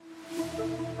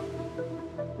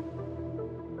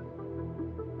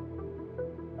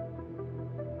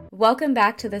Welcome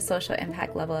back to the Social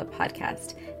Impact Level Up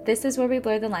podcast. This is where we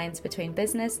blur the lines between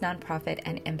business, nonprofit,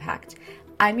 and impact.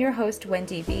 I'm your host,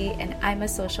 Wendy V, and I'm a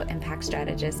social impact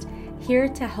strategist here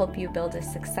to help you build a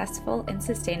successful and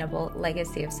sustainable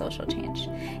legacy of social change.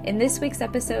 In this week's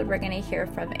episode, we're going to hear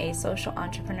from a social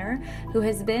entrepreneur who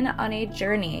has been on a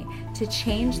journey to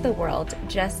change the world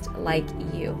just like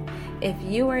you. If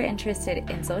you are interested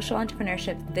in social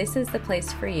entrepreneurship, this is the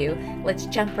place for you. Let's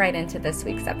jump right into this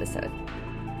week's episode.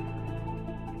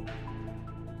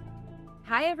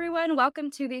 Hi, everyone. Welcome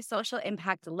to the Social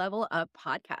Impact Level Up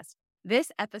podcast.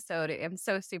 This episode, I'm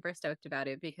so super stoked about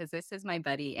it because this is my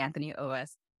buddy, Anthony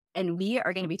Obas, and we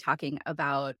are going to be talking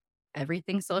about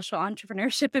everything social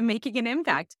entrepreneurship and making an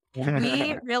impact.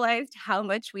 We realized how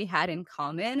much we had in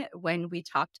common when we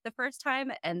talked the first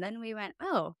time, and then we went,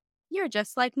 oh, you're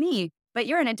just like me, but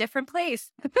you're in a different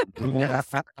place.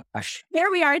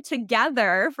 Here we are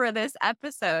together for this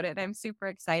episode, and I'm super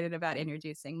excited about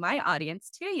introducing my audience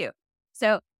to you.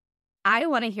 So I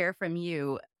want to hear from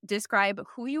you. Describe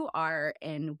who you are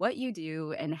and what you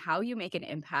do and how you make an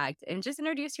impact, and just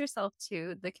introduce yourself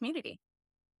to the community.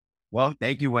 Well,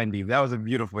 thank you, Wendy. That was a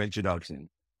beautiful introduction.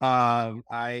 I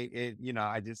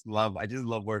just love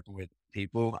working with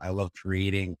people. I love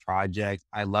creating projects.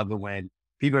 I love it when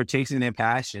people are chasing their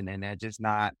passion and they're just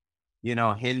not,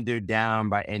 hindered down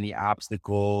by any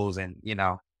obstacles. And,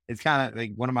 it's kind of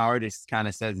like one of my artists kind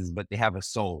of says is, but they have a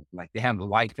soul, like they have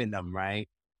life in them, right?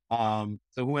 So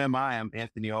who am I? I'm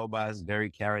Anthony Obas,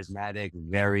 very charismatic,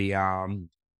 very,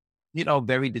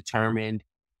 very determined.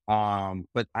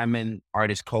 But I'm an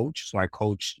artist coach. So I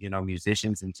coach,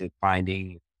 musicians into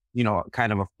finding,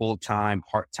 kind of a full-time,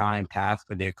 part-time path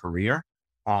for their career.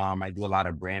 I do a lot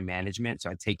of brand management. So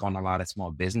I take on a lot of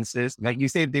small businesses. Like you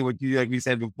said, like we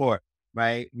said before,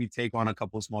 right? We take on a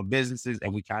couple of small businesses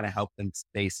and we kind of help them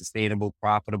stay sustainable,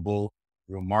 profitable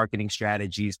through marketing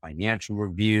strategies, financial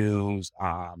reviews,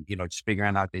 just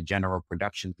figuring out their general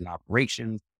productions and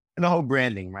operations and the whole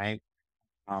branding, right?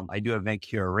 I do event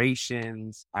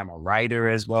curations. I'm a writer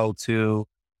as well too.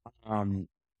 And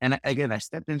again, I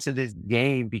stepped into this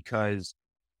game because,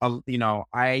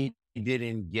 I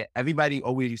didn't get, everybody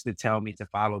always used to tell me to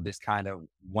follow this kind of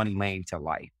one lane to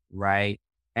life, right?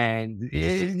 And,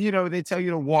 they tell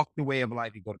you to walk the way of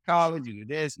life. You go to college, you do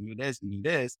this, you do this, you do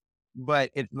this. But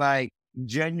it's like,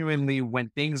 genuinely, when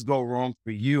things go wrong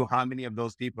for you, how many of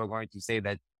those people are going to say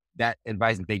that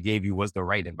advice that they gave you was the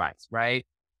right advice, right?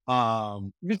 But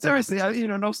seriously,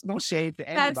 no shade to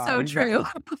anybody. That's so true.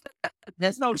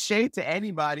 There's no shade to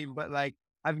anybody, but like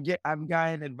I've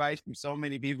gotten advice from so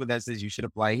many people that says you should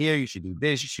apply here, you should do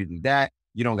this, you should do that,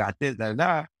 you don't got this,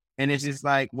 that. And it's just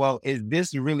like, well, is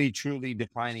this really truly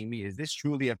defining me? Is this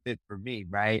truly a fit for me?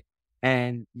 Right.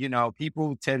 And,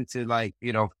 people tend to like,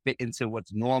 fit into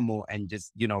what's normal and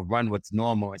just, run what's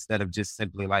normal instead of just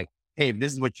simply like, hey, if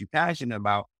this is what you're passionate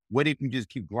about, what if you just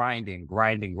keep grinding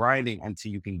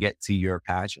until you can get to your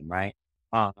passion, right?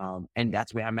 And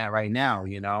that's where I'm at right now.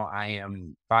 I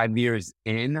am 5 years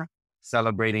in,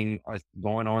 celebrating,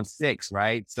 going on 6,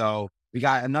 right? So we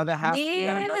got another half.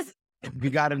 Yes.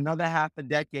 We got another half a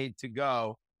decade to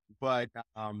go. But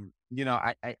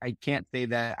I can't say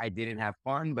that I didn't have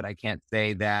fun, but I can't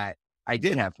say that I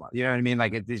did have fun. You know what I mean?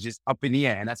 Like it's just up in the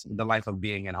air, and that's the life of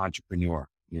being an entrepreneur.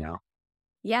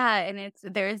 Yeah, and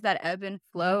there's that ebb and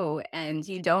flow, and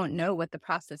you don't know what the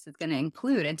process is going to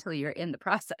include until you're in the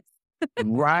process.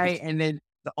 Right. And then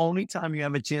the only time you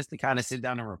have a chance to kind of sit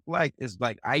down and reflect is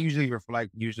like, I usually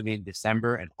reflect in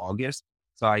December and August.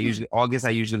 So I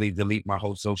usually delete my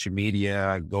whole social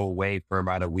media, go away for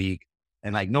about a week.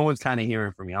 And like, no one's kind of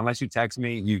hearing from me unless you text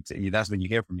me, that's when you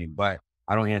hear from me, but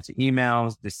I don't answer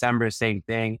emails. December, same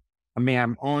thing. I mean,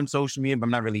 I'm on social media, but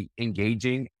I'm not really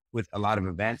engaging with a lot of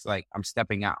events. Like I'm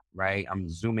stepping out, right? I'm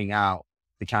zooming out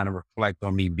to kind of reflect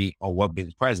on what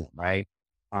being present. Right.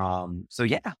 So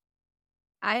yeah.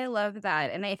 I love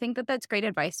that. And I think that that's great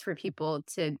advice for people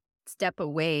to step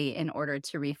away in order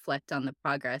to reflect on the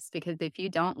progress. Because if you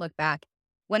don't look back,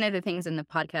 one of the things in the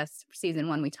podcast season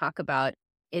 1 we talk about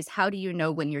is how do you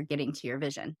know when you're getting to your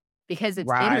vision? Because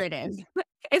it's iterative.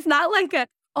 It's not like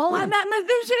I'm at my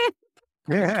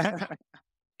vision.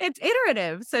 It's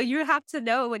iterative. So you have to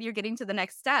know when you're getting to the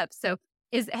next step. So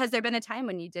has there been a time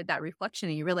when you did that reflection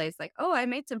and you realized like, oh, I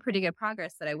made some pretty good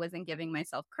progress that I wasn't giving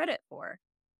myself credit for?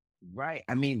 Right.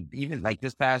 I mean, even like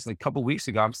this past like couple weeks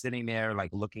ago, I'm sitting there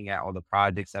like looking at all the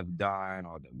projects I've done,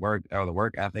 or the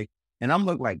work ethic, and I'm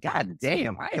looking like, God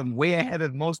damn, I am way ahead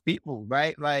of most people,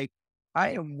 right? Like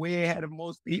I am way ahead of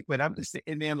most people, and I'm just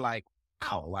sitting there like,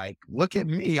 wow, like look at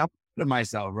me, I'm proud of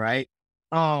myself, right?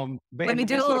 But Let and me then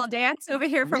do a this was little dance over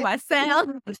here for yeah, myself.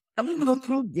 I'm a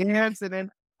little dance, and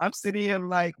then I'm sitting here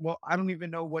like, well, I don't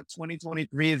even know what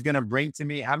 2023 is gonna bring to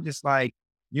me. I'm just like,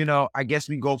 I guess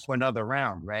we go for another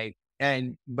round, right?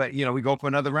 And but we go for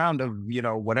another round of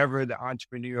whatever the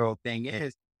entrepreneurial thing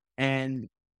is, and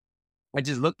I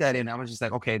just looked at it and I was just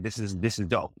like, okay, this is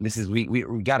dope. This is we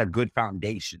got a good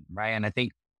foundation, right? And I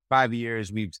think 5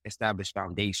 years we've established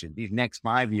foundation. These next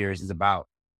 5 years is about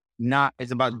not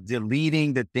it's about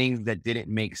deleting the things that didn't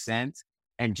make sense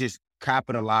and just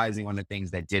capitalizing on the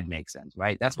things that did make sense,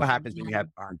 right? That's what happens when you have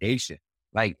foundation.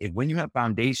 Like when you have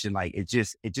foundation, like it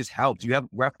just helps. You have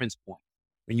reference point.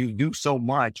 When you do so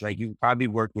much, like you probably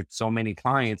work with so many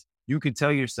clients, you could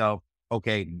tell yourself,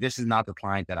 okay, this is not the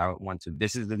client that I want to,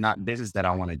 this is the not business that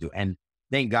I want to do. And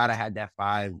thank God I had that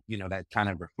that kind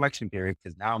of reflection period,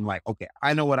 because now I'm like, okay,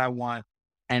 I know what I want.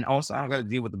 And also I got to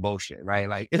deal with the bullshit, right?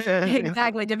 Like,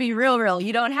 Exactly. To be real,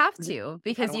 you don't have I to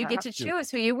because don't you get have to to.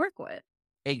 choose who you work with.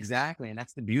 Exactly. And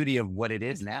that's the beauty of what it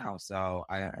is now. So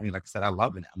I mean, like I said, I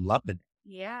love it. I'm loving it.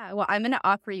 Yeah. Well, I'm going to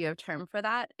offer you a term for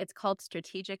that. It's called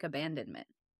strategic abandonment.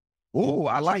 Oh,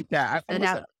 I like that. So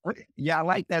Listen, now yeah, I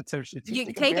like that. So you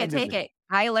strategic take abandonment. it.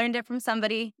 I learned it from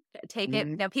somebody. Take it.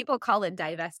 Mhm. Now, people call it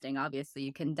divesting. Obviously,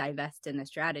 you can divest in a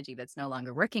strategy that's no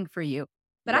longer working for you.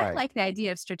 But I Right. like the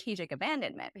idea of strategic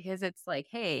abandonment because it's like,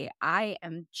 hey, I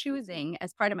am choosing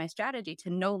as part of my strategy to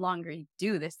no longer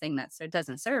do this thing that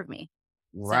doesn't serve me.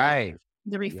 So Right.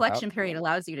 the Yep. reflection period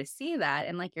allows you to see that.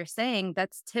 And like you're saying,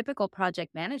 that's typical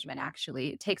project management,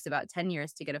 actually. It takes about 10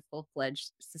 years to get a full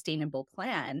fledged sustainable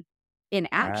plan in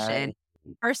action. Right.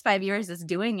 First 5 years is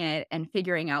doing it and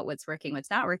figuring out what's working,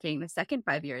 what's not working. The second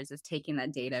 5 years is taking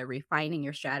that data, refining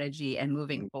your strategy, and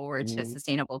moving forward to a Mhm.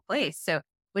 sustainable place. So,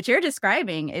 what you're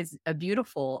describing is a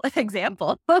beautiful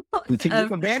example Strategic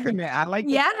of abandonment. I like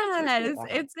the term. yes, I like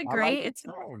the it's a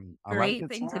term. I like great the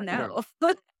thing to term. know.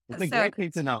 It's a So, great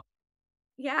thing to know.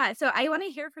 yeah, so I want to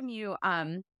hear from you.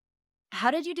 How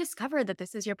did you discover that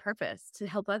this is your purpose to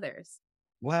help others?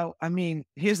 Well, I mean,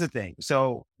 here's the thing.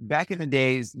 So back in the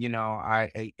days,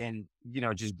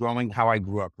 just growing how I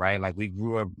grew up, right? Like we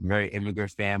grew up very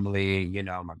immigrant family,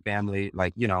 my family,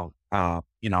 like, I'm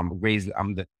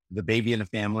the baby in the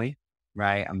family,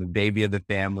 right? I'm the baby of the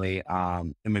family,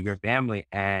 immigrant family.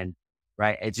 And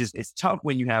right, it's tough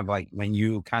when you have like, when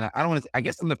you kind of, I don't want to, I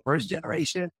guess I'm the first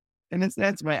generation in a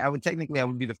sense, right? I would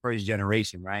be the first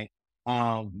generation, right?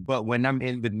 But when I'm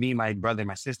in with me, my brother, and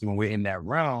my sister, when we're in that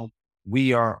realm,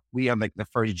 we are like the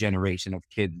first generation of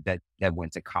kids that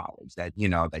went to college, that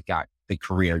got the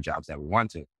career jobs that we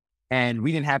want to. And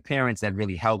we didn't have parents that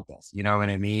really helped us, you know what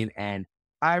I mean? And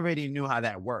I already knew how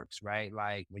that works, right?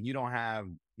 Like when you don't have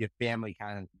your family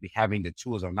kind of having the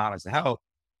tools or knowledge to help,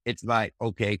 it's like,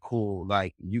 okay, cool.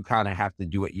 Like you kind of have to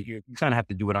do it. You kind of have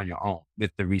to do it on your own with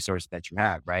the resource that you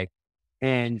have, right?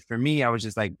 And for me, I was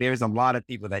just like, there's a lot of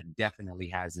people that definitely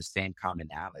has the same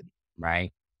commonality,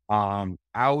 right? I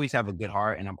always have a good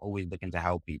heart and I'm always looking to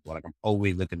help people. Like I'm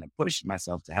always looking to push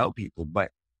myself to help people.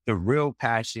 But the real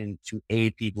passion to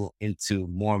aid people into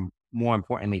more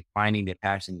importantly, finding their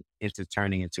passion into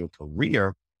turning into a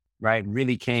career, right?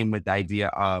 Really came with the idea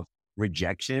of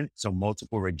rejection. So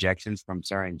multiple rejections from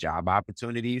certain job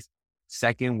opportunities.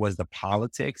 Second was the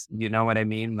politics. You know what I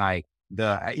mean? Like and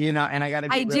I gotta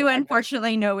be I real. do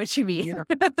unfortunately know what you mean.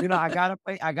 You know, you gotta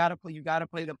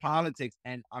play the politics.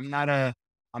 And I'm not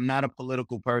a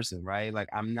political person, right? Like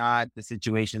I'm not the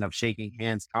situation of shaking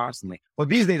hands constantly. Well,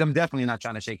 these days I'm definitely not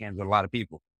trying to shake hands with a lot of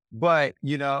people. But,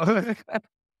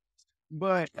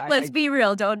 but Let's be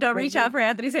real. Don't reach but out for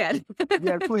Anthony's hand.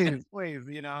 yeah, please, please,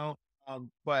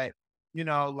 but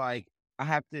like I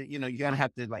have to, you're gonna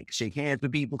have to like shake hands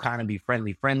with people, kind of be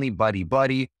friendly,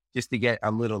 buddy, just to get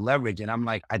a little leverage. And I'm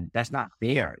like, that's not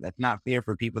fair. That's not fair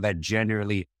for people that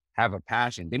generally have a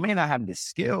passion. They may not have the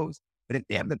skills, but if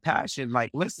they have the passion,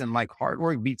 like listen, like hard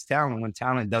work beats talent when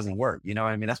talent doesn't work. You know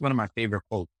what I mean? That's one of my favorite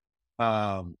quotes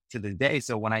to the day.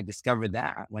 So when I discovered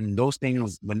that, when those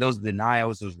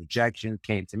denials, those rejections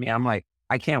came to me, I'm like,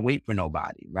 I can't wait for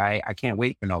nobody, right? I can't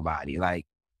wait for nobody. Like,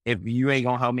 if you ain't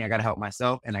gonna help me, I gotta help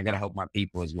myself and I gotta help my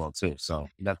people as well too. So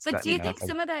that's But that, do you think that's like,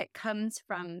 some of that comes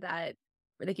from that,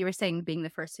 like you were saying, being the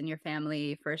first in your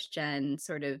family, first gen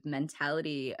sort of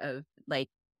mentality of like,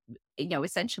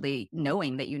 essentially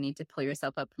knowing that you need to pull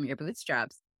yourself up from your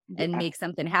bootstraps and yeah, make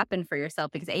something happen for yourself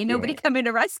because ain't nobody yeah. coming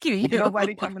to rescue Ain't you.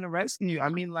 nobody coming to rescue you. I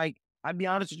mean, like, I'd be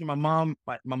honest with you, my mom,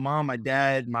 my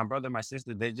dad, my brother, my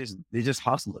sister, they're just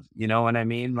hustlers. You know what I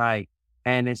mean? Like,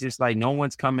 and it's just like no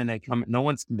one's coming to come, no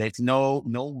one's there's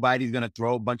nobody's gonna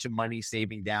throw a bunch of money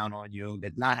saving down on you.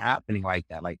 That's not happening like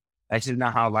that. Like that's just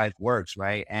not how life works,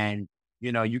 right? And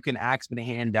You can ask for the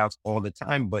handouts all the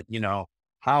time, but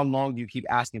how long do you keep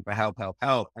asking for help, help,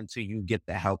 help until you get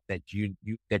the help that you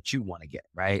want to get,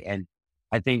 right? And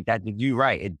I think that you're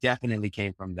right. It definitely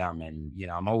came from them. And,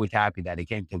 I'm always happy that it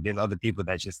came because there's other people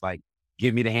that just like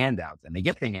give me the handouts and they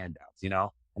get the handouts.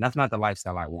 And that's not the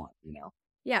lifestyle I want.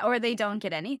 Yeah, or they don't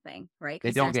get anything, right? They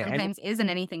Because don't there get any, sometimes isn't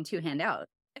anything to hand out.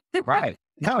 right.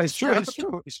 No, it's true. So It's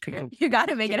true. It's true. you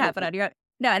gotta It's make it true. happen on your own.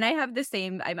 No, and I have the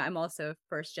same I'm also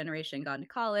first generation, gone to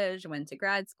college, went to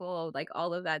grad school, like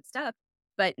all of that stuff,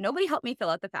 but nobody helped me fill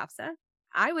out the FAFSA.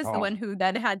 I was the Oh, one who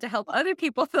then had to help other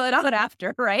people fill it out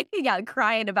after, right? Yeah,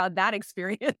 crying about that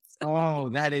experience.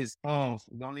 that is,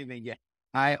 don't even get,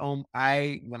 when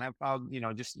I filed,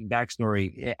 just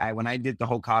backstory, when I did the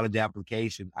whole college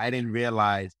application, I didn't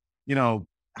realize, you know,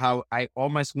 how all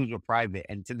my schools were private.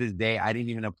 And to this day, I didn't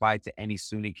even apply to any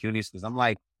SUNY CUNY schools. I'm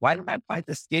like, why did I apply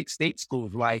to state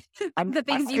schools? Like, The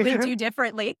things you would do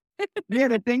differently. yeah,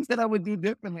 the things that I would do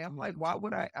differently. I'm like, why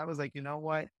would I? I was like, you know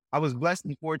what? I was blessed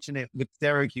and fortunate with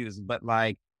Syracuse, but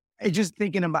like, just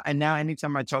thinking about, and now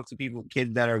anytime I talk to people,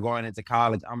 kids that are going into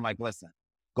college, I'm like, listen,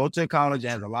 go to a college that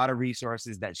has a lot of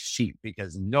resources that's cheap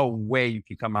because no way you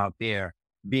can come out there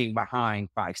being behind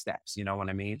 5 steps. You know what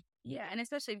I mean? Yeah, and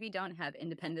especially if you don't have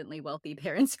independently wealthy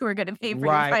parents who are gonna pay for your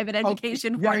Right. private Okay.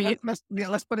 education Yeah. for you.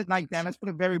 Let's put it like that. Let's put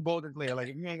it very bold and clear.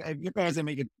 Like if your parents are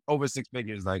making over 6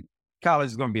 figures, like college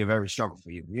is going to be a very struggle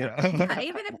for you. You know? Yeah,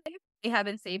 even if they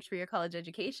haven't saved for your college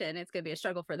education, it's gonna be a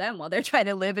struggle for them while they're trying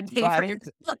to live and pay for your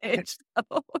Right. college.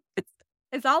 So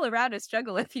it's all around a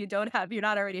struggle if you're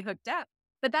not already hooked up.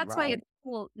 But that's why Right. it's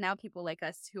cool now people like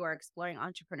us who are exploring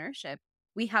entrepreneurship,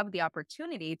 we have the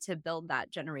opportunity to build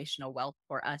that generational wealth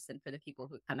for us and for the people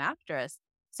who come after us.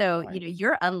 So, Right.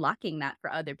 you're unlocking that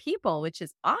for other people, which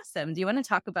is awesome. Do you want to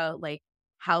talk about like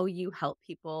how you help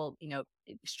people,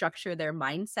 structure their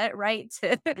mindset right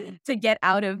to to get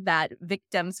out of that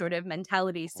victim sort of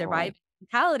mentality, Oh. survive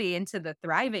mentality into the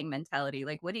thriving mentality?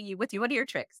 Like what are your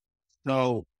tricks?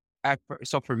 So,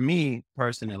 so for me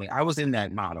personally, I was in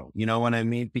that model. You know what I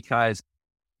mean? Because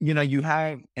you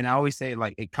have, and I always say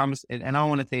like it comes, and I don't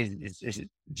want to say it's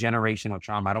generational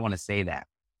trauma. I don't want to say that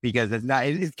because it's not.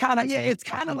 It's kind of, yeah, it's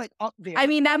kind of like up there. I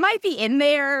mean, that might be in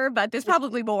there, but there's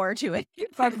probably more to it.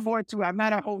 It's like more to. I'm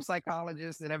not a whole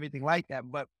psychologist and everything like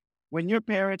that, but when your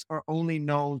parents are only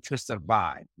known to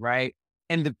survive, right?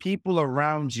 And the people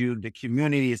around you, the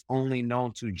community is only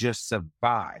known to just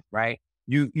survive, right?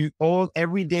 You all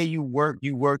every day you work,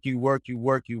 you work, you work, you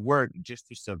work, you work just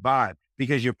to survive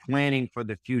because you're planning for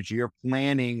the future. You're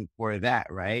planning for that,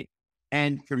 right?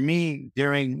 And for me,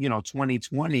 during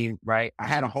 2020, right, I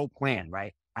had a whole plan,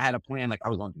 right? I had a plan like I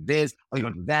was going to do this, I was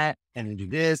going to do that, and then do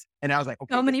this. And I was like, So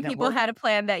okay, this many people network. had a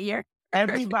plan that year.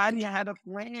 Everybody had a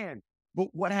plan. But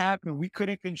what happened? We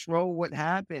couldn't control what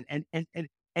happened. And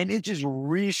it just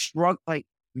restruck like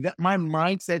that my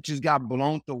mindset just got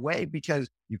blown away because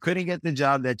you couldn't get the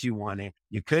job that you wanted.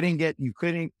 You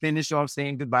couldn't finish off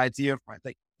saying goodbye to your friends.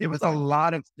 Like there was a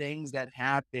lot of things that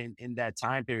happened in that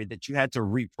time period that you had to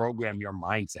reprogram your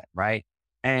mindset, right?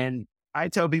 And I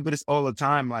tell people this all the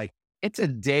time, like it's a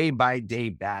day by day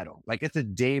battle. Like it's a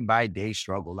day by day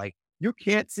struggle. Like you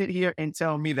can't sit here and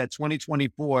tell me that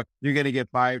 2024, you're going to get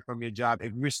fired from your job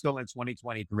if we're still in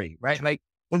 2023, right? Like,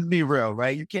 let's be real,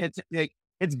 right? You can't, like,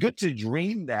 it's good to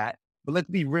dream that, but let's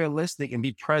be realistic and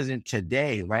be present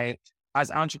today, right? As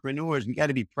entrepreneurs, we got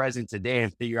to be present today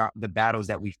and figure out the battles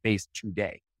that we face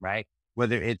today, right?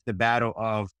 Whether it's the battle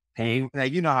of paying,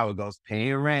 like, you know how it goes,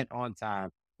 paying rent on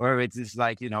time, or it's just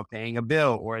like, paying a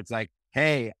bill, or it's like,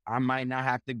 hey, I might not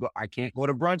have to go, I can't go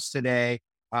to brunch today.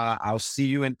 I'll see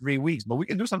you in 3 weeks, but we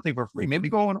can do something for free. Maybe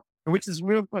go on, which is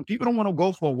real fun. People don't want to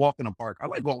go for a walk in the park. I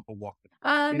like going for a walk. You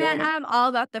know Man, what I'm all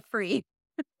about the free.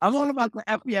 I'm all about the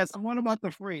FES. I'm all about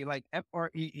the free, like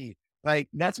FREE. Like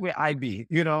that's where I be.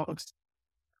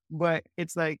 But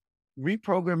it's like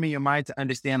reprogramming your mind to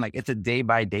understand like it's a day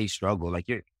by day struggle. Like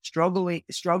you're struggling,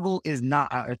 struggle is not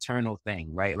an eternal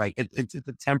thing, right? Like it's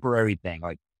a temporary thing.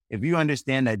 Like if you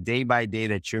understand that day by day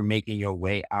that you're making your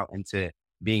way out into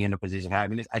being in a position of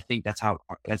happiness, I think that's how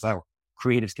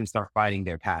creatives can start fighting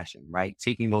their passion, right?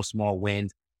 Taking those small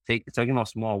wins, taking those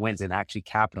small wins and actually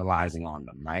capitalizing on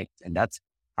them, right? And that's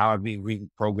how I've been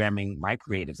reprogramming my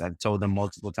creatives. I've told them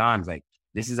multiple times, like,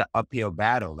 this is an uphill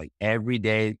battle. Like every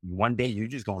day, one day you're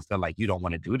just gonna feel like you don't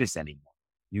want to do this anymore.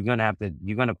 You're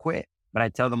gonna quit. But I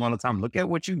tell them all the time, look at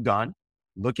what you've done,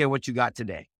 look at what you got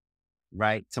today,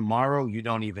 right? Tomorrow, you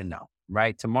don't even know,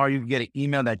 right? Tomorrow you get an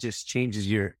email that just changes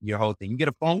your whole thing. You get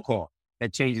a phone call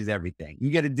that changes everything. You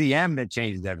get a DM that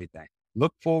changes everything.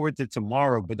 Look forward to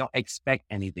tomorrow, but don't expect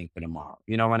anything for tomorrow.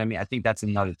 You know what I mean? I think that's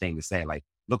another thing to say. Like,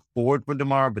 look forward for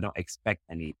tomorrow, but don't expect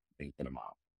anything for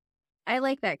tomorrow. I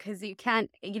like that because you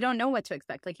don't know what to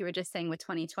expect. Like you were just saying with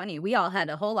 2020, we all had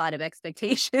a whole lot of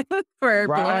expectations for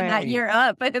blowing that Right. year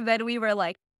up. And then we were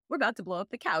like, we're about to blow up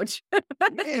the couch.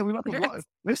 Yeah, we about to blow.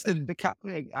 Listen,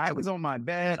 like, I was on my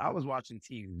bed. I was watching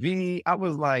TV. I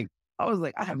was like,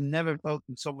 I have never felt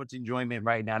so much enjoyment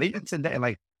right now. Even today,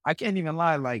 like, I can't even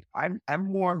lie. Like, I've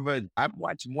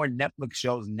watched more Netflix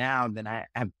shows now than I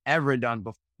have ever done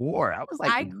before. I was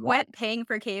like, I what? quit paying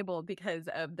for cable because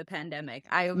of the pandemic.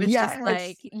 I was just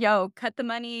like, Yes. yo, cut the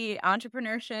money,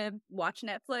 entrepreneurship, watch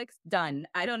Netflix, done.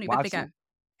 I don't even think Watch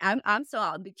it. I'm still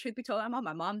out. The truth be told, I'm on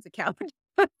my mom's account.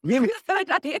 Yeah,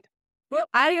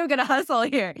 I ain't even gonna hustle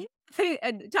here.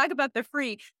 And talk about the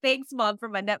free. Thanks, mom, for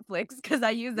my Netflix because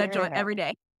I use that joint yeah. every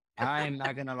day. I'm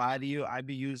not gonna lie to you. I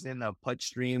be using a punch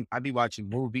stream. I be watching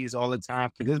movies all the time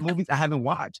because there's movies I haven't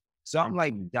watched. So I'm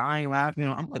like dying laughing.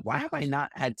 I'm like, why have I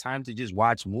not had time to just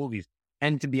watch movies?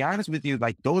 And to be honest with you,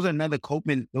 like those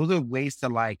are ways to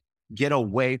like get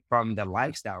away from the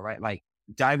lifestyle, right? Like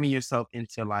diving yourself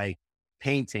into like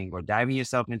painting or diving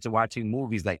yourself into watching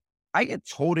movies. Like I get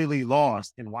totally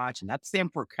lost in watching. Not to say I'm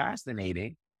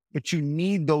procrastinating, but you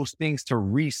need those things to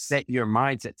reset your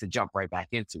mindset to jump right back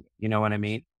into it. You know what I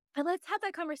mean? And let's have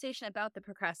that conversation about the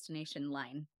procrastination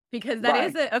line because that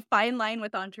is Right. a fine line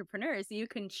with entrepreneurs. You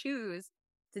can choose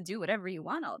to do whatever you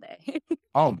want all day.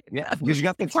 Oh, yeah, because you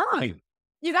got the time.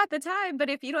 You got the time, but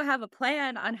if you don't have a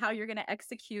plan on how you're gonna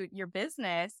execute your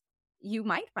business, you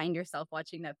might find yourself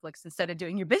watching Netflix instead of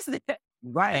doing your business.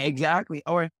 Right, exactly.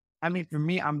 Or, I mean, for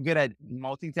me, I'm good at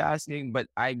multitasking, but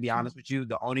I be Mm. honest with you,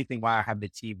 the only thing why I have the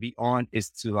TV on is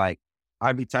to like,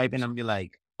 I'll be typing and be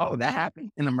like, oh, that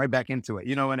happened. And I'm right back into it.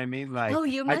 You know what I mean? Like, Oh,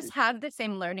 you I, must have the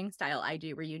same learning style I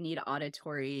do where you need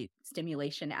auditory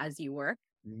stimulation as you work.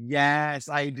 yes,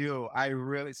 I do.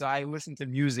 So I listen to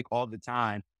music all the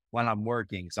time when I'm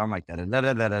working. So I'm like, da da da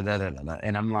da da da da da da. Da,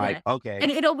 and I'm like, Yeah. okay,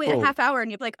 And it'll wait a cool. half hour and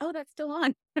you're like, "Oh, that's still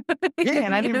on." Yeah,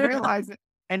 and I You didn't know? realize it.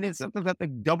 And then sometimes I have to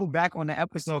double back on the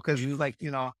episode because it was like,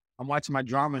 I'm watching my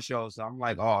drama show. So I'm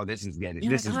like, oh, You're this like,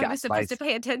 has "Oh, I got was supposed to spice.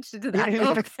 pay attention to that." Oh, Yeah,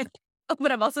 okay. Oh,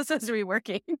 but I'm also supposed to be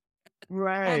working. Hold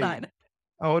right. on.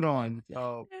 Hold on.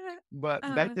 So, but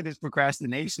back Uh, to this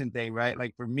procrastination thing, right?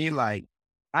 Like for me, like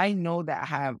I know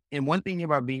that and one thing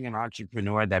about being an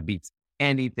entrepreneur that beats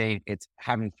anything, it's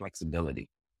having flexibility,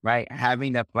 right?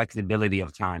 Having that flexibility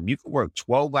of time. You can work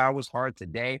 12 hours hard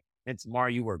today and tomorrow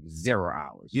you work 0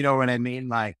 hours. You know what I mean?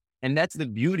 Like, and that's the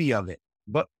beauty of it.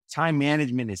 But time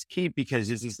management is key because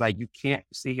it's just like you can't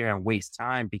sit here and waste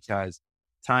time because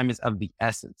time is of the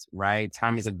essence, right?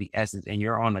 Time is of the essence and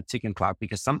you're on a ticking clock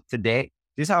because this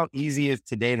is how easy it is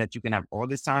today that you can have all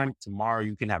this time. Tomorrow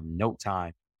you can have no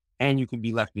time and you can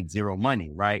be left with zero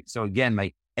money, right? So again,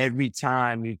 like every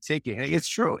time you tick it, it's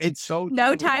true. It's so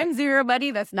no true. Like time, zero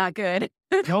money, that's not good.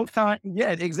 no time.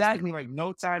 Yeah, exactly. Like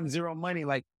no time, zero money.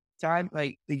 Like time,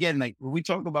 like again, like when we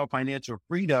talk about financial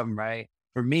freedom, right?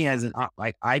 For me as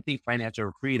like, I think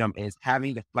financial freedom is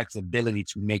having the flexibility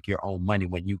to make your own money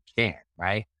when you can,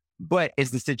 right? But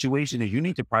it's the situation is you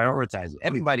need to prioritize it.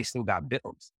 Everybody still got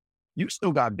bills. You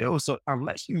still got bills. So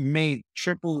unless you made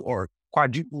triple or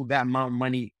quadruple that amount of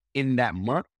money in that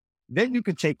month, then you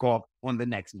could take off on the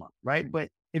next month, right? But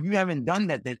if you haven't done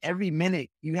that, then every minute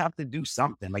you have to do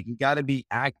something. Like you got to be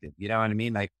active. You know what I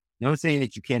mean? Like, no saying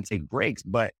that you can't take breaks,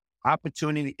 but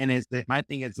opportunity. And my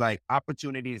thing is like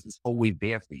opportunities is always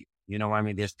there for you. You know what I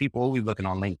mean? There's people always looking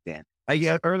on LinkedIn. Like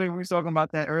yeah, earlier we were talking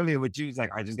about that earlier with you. It's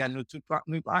like I just got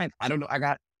new clients. I don't know.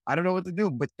 I don't know what to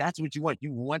do, but that's what you want.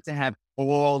 You want to have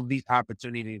all these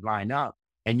opportunities lined up,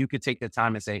 and you could take the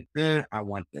time and say, I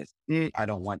want this. I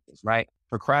don't want this. Right?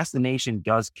 Procrastination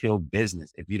does kill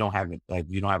business if you don't have it. Like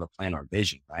you don't have a plan or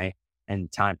vision, right?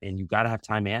 And time, and you got to have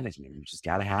time management. You just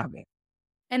got to have it.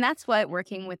 And that's what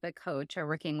working with a coach or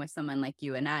working with someone like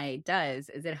you and I does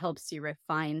is it helps you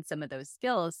refine some of those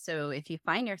skills. So if you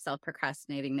find yourself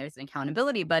procrastinating, there's an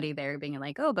accountability buddy there being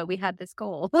like, "Oh, but we had this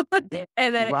goal."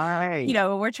 And then, Right.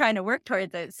 we're trying to work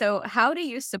towards it. So how do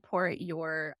you support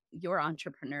your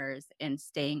entrepreneurs in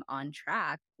staying on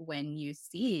track when you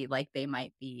see like they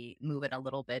might be moving a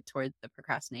little bit towards the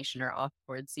procrastination or off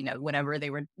towards, whatever they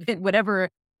were whatever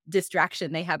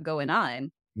distraction they have going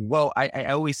on? Well, I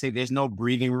always say there's no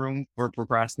breathing room for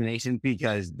procrastination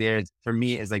because for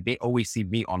me, it's like they always see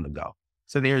me on the go.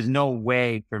 So there's no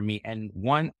way for me. And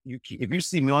one, if you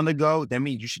see me on the go, that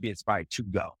means you should be inspired to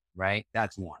go, right?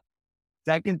 That's one.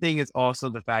 Second thing is also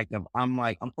the fact of I'm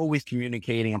always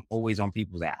communicating. I'm always on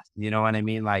people's ass. You know what I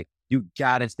mean? Like you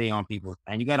gotta stay on people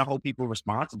and you gotta hold people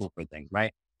responsible for things,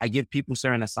 right? I give people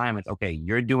certain assignments. Okay,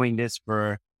 you're doing this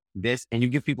for this, and you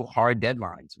give people hard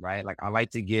deadlines, right? Like I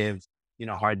like to give,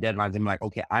 hard deadlines. I'm like,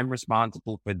 okay, I'm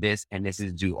responsible for this and this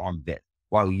is due on this.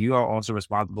 While you are also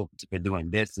responsible for doing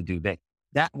this to do that.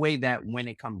 That way that when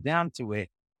it comes down to it,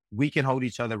 we can hold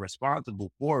each other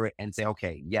responsible for it and say,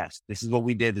 okay, yes, this is what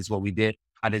we did. This is what we did.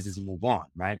 How does this move on?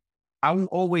 Right. I will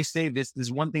always say this.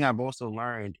 This one thing I've also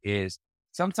learned is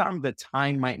sometimes the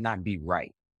time might not be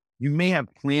right. You may have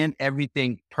planned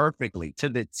everything perfectly to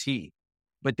the T,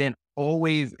 but then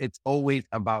it's always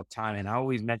about time. And I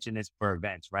always mention this for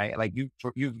events, right? Like you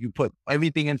put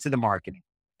everything into the marketing,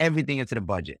 everything into the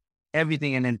budget,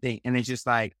 everything and then and it's just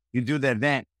like you do the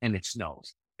event and it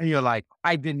snows. And you're like,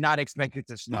 I did not expect it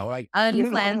to snow. Like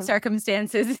Unplanned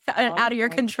circumstances out of your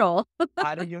control.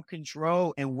 out of your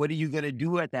control. And what are you gonna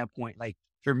do at that point? Like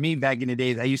for me back in the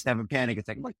days, I used to have a panic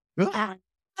attack. I'm like,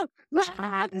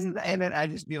 and then I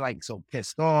just be like so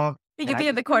pissed off. You And could I be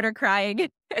in the corner crying.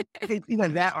 it's either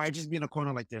that or I just be in a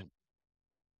corner like this.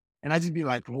 And I just be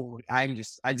like, oh, I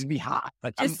just be hot.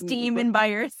 Like Just steaming by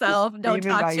yourself. Don't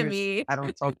talk to me. I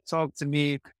don't talk to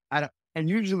me. I don't. And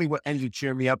usually what ends to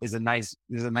cheer me up is a nice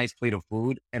plate of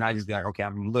food. And I just be like, okay,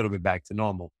 I'm a little bit back to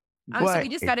normal. Oh, so But we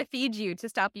just got to feed you to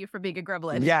stop you from being a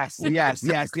gremlin. yes.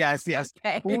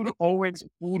 Okay. Food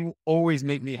will always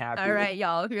make me happy. All right,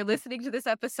 y'all. If you're listening to this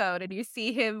episode and you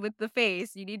see him with the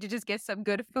face, you need to just get some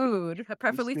good food,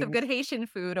 preferably some good Haitian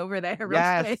food over there.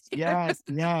 Real quick.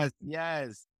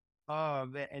 Yes. Oh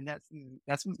man, and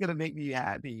that's what's gonna make me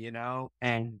happy,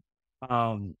 And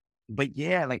but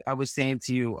yeah, like I was saying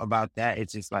to you about that,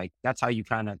 it's just like that's how you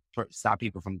kind of stop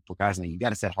people from procrastinating. You got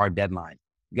to set hard deadlines.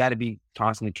 You got to be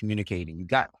constantly communicating.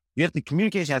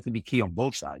 Communication has to be key on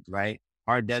both sides, right?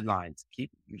 Hard deadlines, keep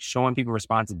showing people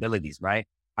responsibilities, right?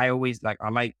 I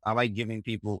like giving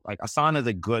people like Asana is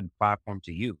a good platform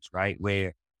to use, right?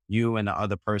 Where you and the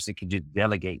other person can just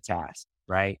delegate tasks,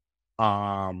 right?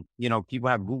 People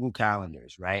have Google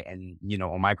calendars, right? And,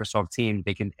 on Microsoft Teams,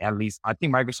 they can I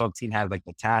think Microsoft Team has like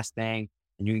the task thing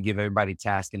and you can give everybody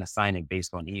task and assign it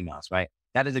based on emails, right?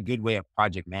 That is a good way of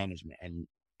project management and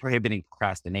prohibiting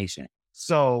procrastination.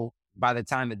 So by the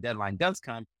time the deadline does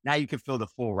come, now you can feel the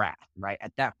full wrath, right?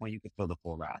 At that point, you can feel the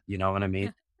full wrath. You know what I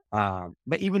mean?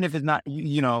 But even if it's not,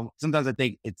 sometimes I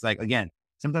think it's like, again,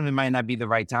 sometimes it might not be the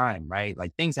right time, right?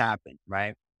 Like things happen,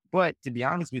 right? But to be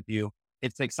honest with you,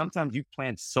 it's like sometimes you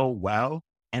plan so well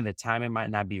and the timing might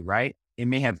not be right. It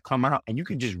may have come out and you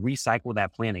can just recycle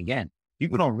that plan again.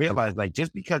 People don't realize like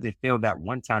just because it failed that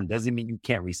one time doesn't mean you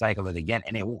can't recycle it again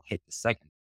and it won't hit the second.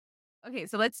 Okay,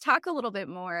 so let's talk a little bit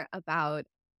more about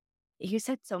you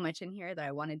said so much in here that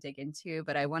I want to dig into,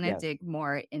 but I want to Yes. dig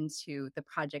more into the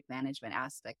project management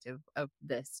aspect of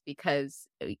this because,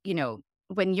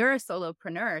 when you're a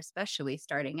solopreneur, especially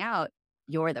starting out,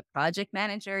 you're the project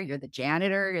manager, you're the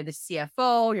janitor, you're the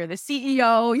CFO, you're the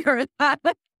CEO, you're that.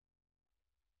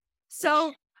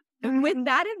 So with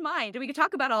that in mind, we could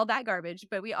talk about all that garbage,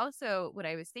 but we also, what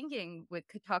I was thinking,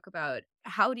 could talk about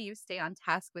how do you stay on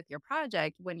task with your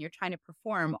project when you're trying to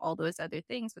perform all those other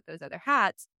things with those other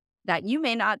hats that you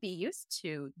may not be used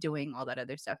to doing all that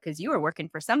other stuff because you were working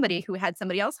for somebody who had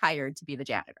somebody else hired to be the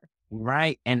janitor.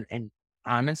 Right. And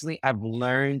honestly, I've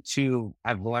learned to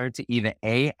either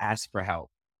ask for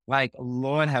help. Like,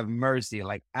 Lord have mercy,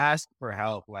 like ask for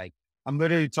help. Like I'm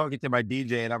literally talking to my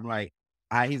DJ and I'm like,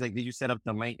 he's like, did you set up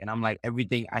the link? And I'm like,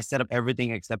 everything, I set up everything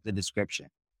except the description.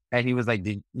 And he was like,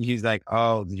 he's like,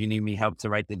 oh, did you need me help to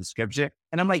write the description?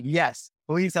 And I'm like, yes,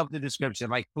 please help the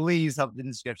description. Like, please help the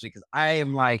description. Cause I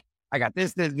am like, I got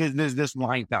this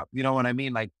lined up. You know what I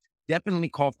mean? Like definitely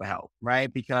call for help,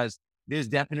 right? Because there's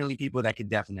definitely people that can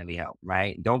definitely help,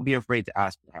 right? Don't be afraid to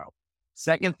ask for help.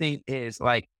 Second thing is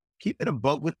like, keep it a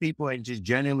book with people and just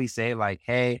generally say like,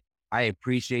 hey, I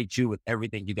appreciate you with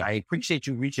everything you do. I appreciate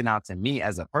you reaching out to me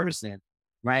as a person,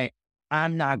 right?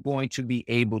 I'm not going to be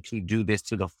able to do this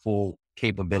to the full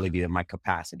capability of my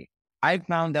capacity. I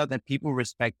found out that people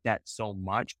respect that so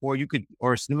much, or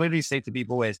literally say to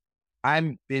people is,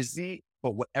 I'm busy,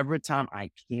 but whatever time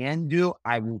I can do,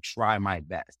 I will try my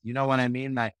best. You know what I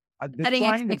mean? Like, Setting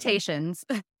expectations.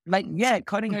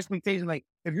 Cutting expectations. Like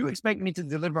if you expect me to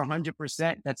deliver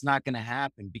 100%, that's not going to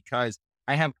happen because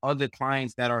I have other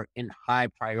clients that are in high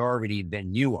priority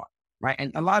than you are. Right.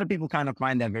 And a lot of people kind of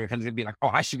find that very, because they'd be like, oh,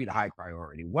 I should be the high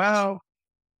priority. Well,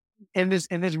 in this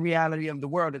reality of the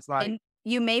world, it's like, And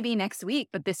you may be next week,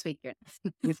 but this week you're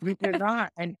this week they're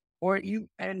not. And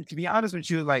to be honest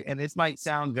with you, like, and this might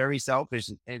sound very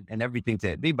selfish and everything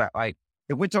to me, but like,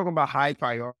 if we're talking about high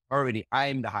priority, I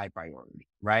am the high priority,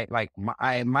 right? Like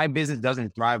my business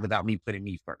doesn't thrive without me putting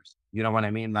me first. You know what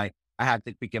I mean? Like I have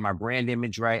to get my brand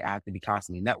image right. I have to be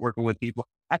constantly networking with people.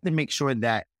 I have to make sure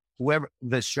that whoever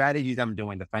the strategies I'm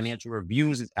doing, the financial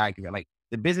reviews is accurate. Like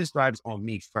the business thrives on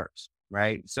me first,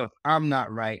 right? So if I'm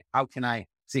not right, how can I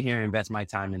sit here and invest my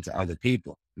time into other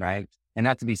people, right? And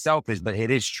not to be selfish, but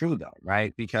it is true though,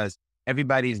 right? Because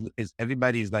everybody's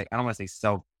like, I don't want to say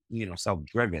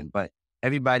self-driven, but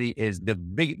everybody is the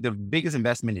biggest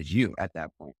investment is you at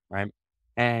that point, right?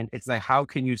 And it's like, how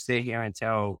can you sit here and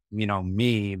tell,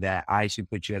 me that I should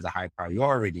put you as a high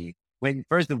priority when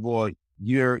first of all,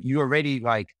 you already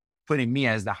like putting me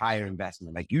as the higher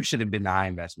investment. Like you should have been the high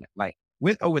investment. Like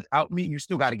with or without me, you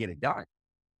still got to get it done.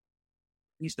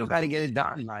 You still got to get it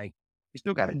done. Like you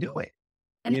still got to do it.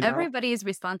 And You know, everybody is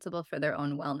responsible for their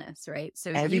own wellness, right?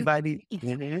 So everybody.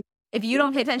 if you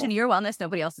don't pay attention to your wellness,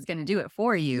 nobody else is going to do it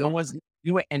for No you. one's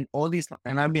do it, and all these.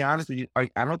 And I'll be honest with you, I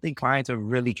don't think clients are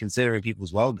really considering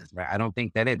people's wellness, right? I don't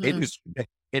think that they Mm, just.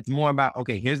 It's more about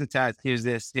okay, here's the task, here's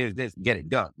this, get it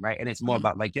done, right? And it's more mhm.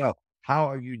 about like, yo, how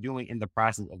are you doing in the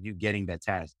process of you getting that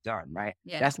task done, right?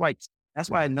 Yeah. That's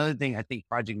why another thing I think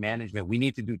project management we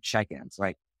need to do check-ins,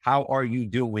 like how are you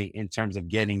doing in terms of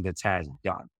getting the task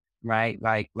done, right?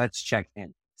 Like let's check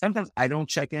in. Sometimes I don't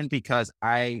check in because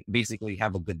I basically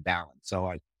have a good balance,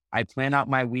 so I plan out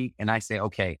my week and I say,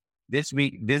 okay, this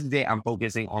week, this day, I'm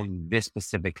focusing on this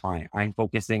specific client. I'm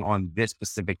focusing on this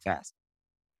specific task.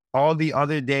 All the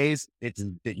other days, it's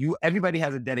that everybody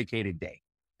has a dedicated day.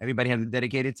 Everybody has a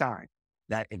dedicated time.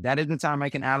 That if that is the time I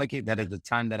can allocate, that is the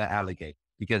time that I allocate.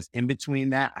 Because in between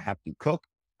that, I have to cook,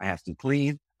 I have to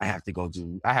clean, I have to go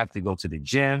to the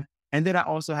gym. And then I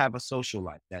also have a social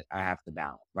life that I have to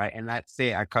balance, right? And let's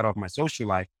say I cut off my social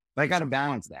life, but I got to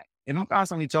balance that. If I'm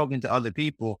constantly talking to other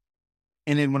people,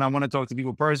 and then when I want to talk to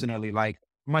people personally, like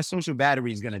my social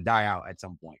battery is going to die out at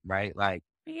some point, right? Like,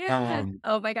 Yeah. um,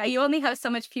 Oh my God. You only have so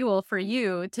much fuel for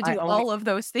you to I do only, all of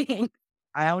those things.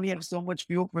 I only have so much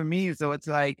fuel for me. So it's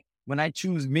like when I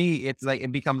choose me, it's like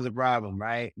it becomes a problem,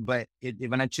 right? But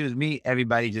when I choose me,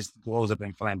 everybody just blows up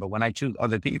in flame. But when I choose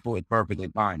other people, it's perfectly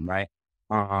fine, right?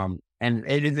 And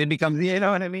it becomes, you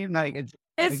know what I mean? Like it's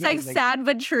It's like again, like sad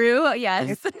but true.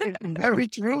 Yes. it's very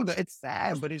true. It's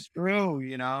sad, but it's true,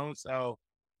 So,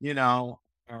 you know,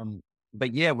 um,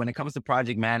 but yeah, when it comes to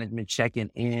project management, checking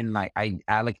in, like I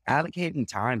allocating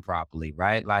time properly,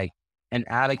 right? Like, and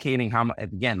allocating how much,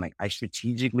 again, like I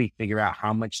strategically figure out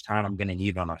how much time I'm going to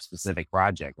need on a specific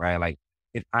project, right? Like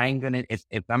if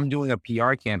I'm doing a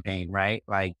PR campaign, right?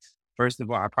 Like, first of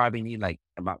all, I probably need like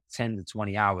about 10 to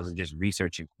 20 hours of just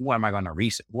researching who am I going to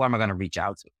research, who am I going to reach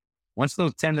out to? Once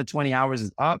those 10 to 20 hours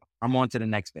is up, I'm on to the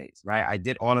next phase, right? I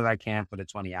did all that I can for the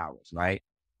 20 hours, right?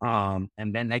 And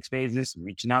then next phase is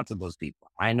reaching out to those people.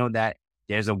 I know that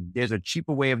there's a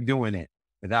cheaper way of doing it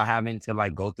without having to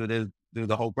like go through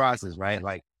the whole process, right?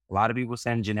 Like a lot of people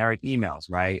send generic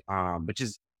emails, right? Which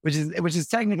is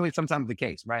technically sometimes the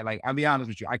case, right? Like I'll be honest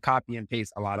with you, I copy and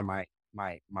paste a lot of my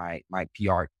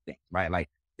PR thing, right? Like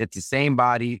it's the same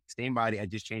body, same body. I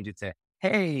just change it to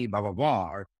hey, blah blah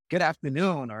blah, or good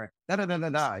afternoon, or da da da da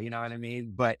da. You know what I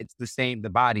mean? But it's the same. The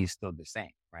body's still the same,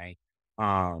 right?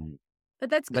 Um, But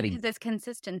that's but good because there's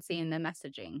consistency in the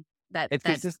messaging that it's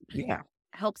consistent. Yeah,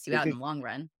 helps you it, out in it the long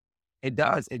run. it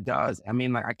does. It does. I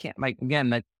mean, like I can't like again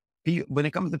like when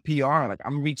it comes to PR, like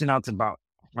I'm reaching out to about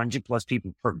 100 plus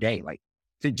people per day, like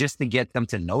to get them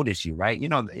to notice you, right?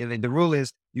 The rule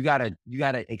is you gotta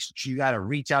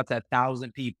reach out to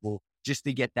 1,000 people just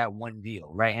to get that one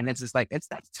deal, right? And it's just like that's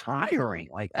tiring.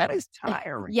 Like that is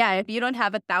tiring. Yeah, if you don't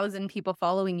have 1,000 people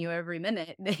following you every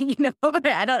minute,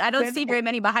 I don't Then see very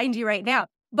many behind you right now.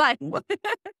 But what?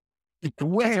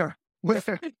 Where?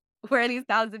 where are these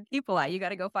 1,000 people at? You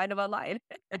gotta go find them online.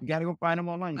 You gotta go find them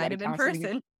online. You Find gotta them in constantly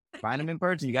person. find them in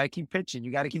person. You gotta keep pitching.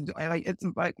 You gotta keep doing like it's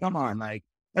like come on, like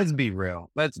let's be real.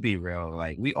 Let's be real.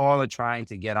 Like we all are trying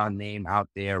to get our name out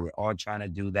there. We're all trying to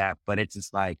do that, but it's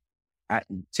just like I,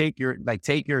 take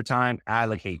your time,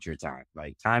 allocate your time.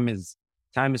 Like time is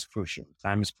crucial.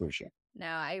 Time is crucial. No,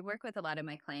 I work with a lot of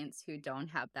my clients who don't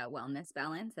have that wellness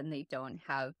balance and they don't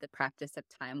have the practice of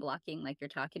time blocking like you're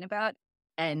talking about.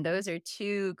 And those are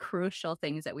two crucial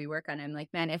things that we work on. I'm like,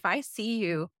 man, if I see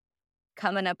you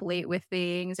coming up late with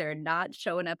things or not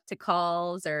showing up to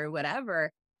calls or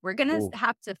whatever, we're going to Ooh,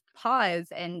 have to pause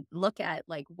and look at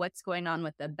like what's going on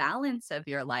with the balance of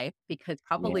your life because yeah,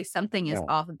 probably something is yeah,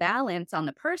 off balance on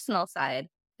the personal side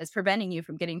that's preventing you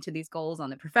from getting to these goals on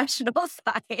the professional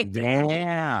side.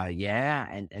 yeah, yeah.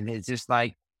 And it's just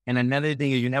like, and another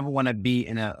thing is you never want to be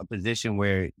in a position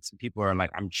where people are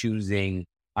like, I'm choosing,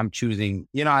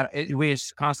 we're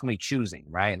constantly choosing,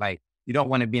 right? Like you don't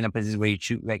want to be in a position where you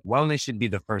choose, like wellness should be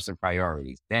the first of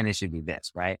priorities. Then it should be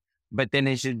this, right? But then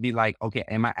it should be like, okay,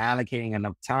 am I allocating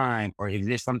enough time, or is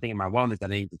there something in my wellness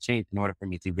that I need to change in order for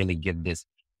me to really give this,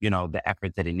 the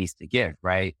effort that it needs to give,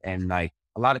 right? And like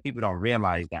a lot of people don't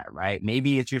realize that, right?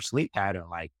 Maybe it's your sleep pattern.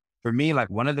 Like for me, like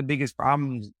one of the biggest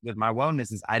problems with my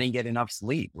wellness is I didn't get enough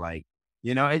sleep. Like,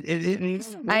 I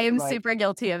am like super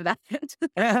guilty of that.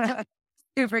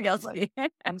 Super like guilty.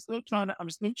 I'm still trying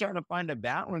to find a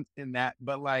balance in that.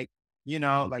 But like,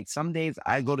 like some days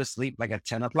I go to sleep like at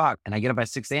 10 o'clock and I get up at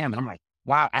 6 a.m. and I'm like,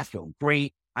 wow, I feel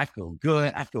great. I feel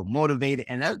good. I feel motivated.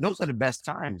 And those are the best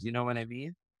times. You know what I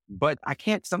mean? But I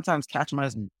can't sometimes catch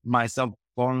myself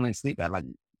falling asleep at like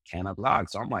 10 o'clock.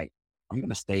 So I'm like, I'm going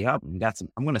to stay up and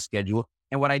I'm going to schedule.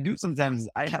 And what I do sometimes is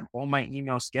I have all my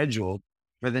emails scheduled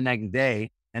for the next day.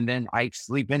 And then I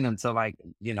sleep in until like,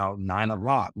 9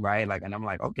 o'clock, right? Like, and I'm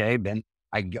like, okay, then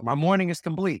my morning is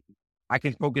complete. I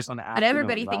can focus on the But afternoon,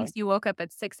 everybody right? thinks you woke up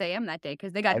at 6 a.m. that day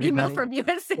because they got an email Everybody, from you at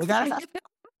well, 6 a.m.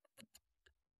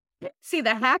 See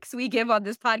the hacks we give on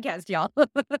this podcast, y'all.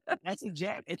 that's a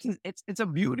jam. It's a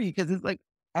beauty because it's like,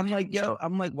 I'm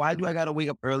like, why do I got to wake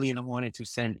up early in the morning to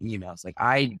send emails? Like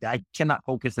I cannot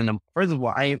focus in them. First of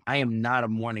all, I am not a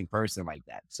morning person like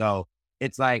that. So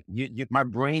it's like my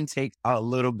brain takes a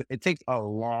little bit, it takes a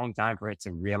long time for it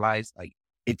to realize like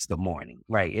it's the morning,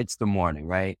 right? It's the morning,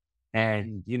 right?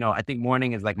 And I think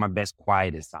morning is like my best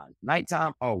quietest time.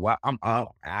 Nighttime, oh wow, I'm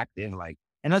up active, like,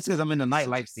 and that's because I'm in the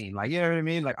nightlife scene. Like, you know what I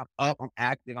mean? Like I'm up, I'm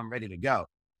active, I'm ready to go.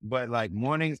 But like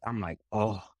mornings, I'm like,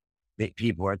 oh,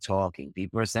 people are talking,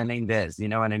 people are sending this, you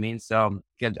know what I mean? So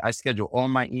I schedule all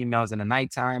my emails in the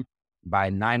nighttime. By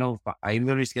 9:05, I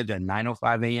literally schedule at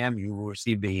 9:05 a.m. You will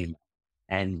receive the email,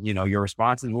 and your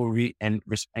responses will read. And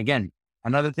again,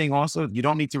 another thing also, you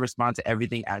don't need to respond to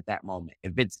everything at that moment.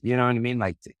 If it's, you know what I mean,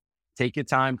 like take your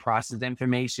time, process the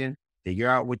information, figure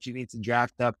out what you need to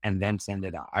draft up, and then send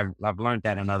it out. I've learned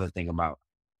that another thing about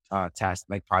tasks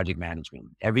like project management.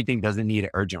 Everything doesn't need an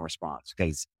urgent response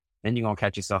because then you're gonna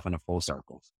catch yourself in a full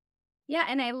circle. Yeah,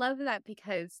 and I love that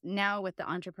because now with the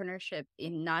entrepreneurship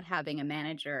in not having a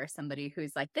manager or somebody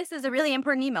who's like, "This is a really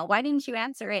important email. Why didn't you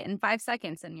answer it in 5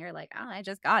 seconds?" And you're like, "Oh, I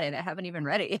just got it. I haven't even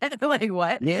read it yet." Like,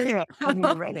 "What?" Yeah, I haven't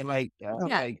even read it.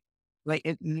 Yeah.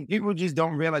 People just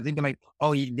don't realize. They be like,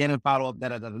 "Oh, you didn't follow up, da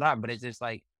da da da." da," But it's just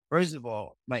like, first of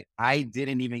all, like I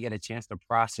didn't even get a chance to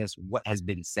process what has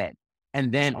been said,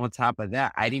 and then on top of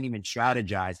that, I didn't even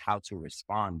strategize how to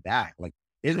respond back. Like,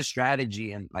 there's a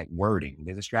strategy in like wording.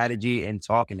 There's a strategy in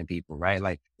talking to people, right?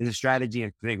 Like, there's a strategy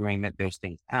in figuring that those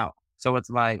things out. So it's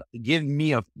like, give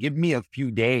me a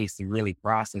few days to really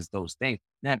process those things.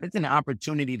 Now, if it's an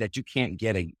opportunity that you can't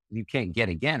get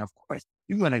again, of course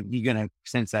you're gonna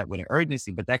sense that with an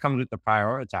urgency, but that comes with the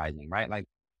prioritizing, right? Like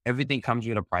everything comes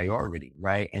with a priority,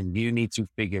 right? And you need to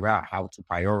figure out how to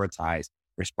prioritize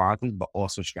responses, but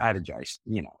also strategize,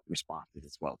 responses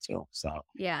as well too. So,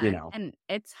 you Yeah, know, and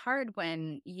it's hard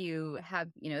when you have,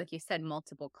 like you said,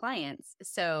 multiple clients.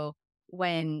 So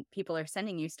when people are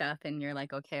sending you stuff and you're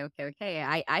like, okay, okay, okay,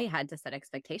 I had to set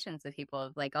expectations with people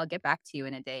of like, I'll get back to you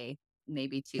in a day,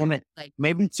 maybe two. and Like,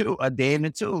 maybe two a day and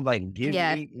a two, like give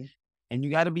yeah, me, and you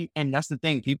got to be, and that's the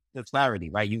thing, keep the clarity,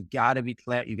 right? You got to be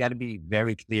clear, you got to be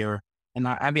very clear, and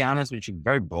I'll be honest with you,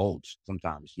 very bold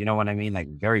sometimes. You know what I mean? Like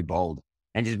very bold,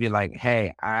 and just be like,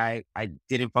 hey, I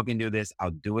didn't fucking do this.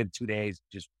 I'll do it 2 days.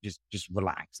 Just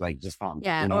relax, like just calm down.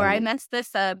 yeah. You know Or what I I mean? messed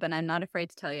this up and I'm not afraid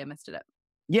to tell you I messed it up.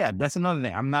 Yeah, that's another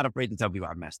thing. I'm not afraid to tell people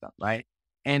I messed up, right?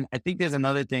 And I think there's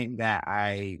another thing that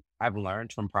I've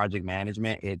learned from project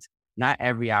management. It's not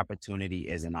every opportunity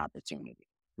is an opportunity,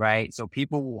 right? So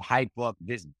people will hype up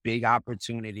this big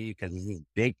opportunity because it's this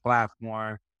big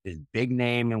platform, this big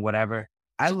name and whatever.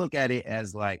 I look at it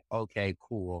as like, okay,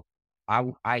 cool.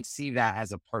 I see that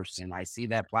as a person. I see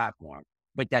that platform,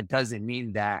 but that doesn't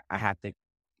mean that I have to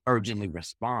urgently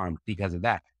respond because of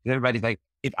that. 'Cause everybody's like,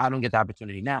 if I don't get the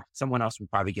opportunity now, someone else will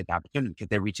probably get the opportunity because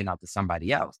they're reaching out to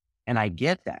somebody else. And I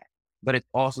get that. But it's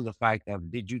also the fact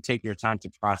of, did you take your time to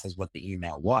process what the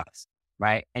email was?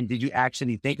 Right. And did you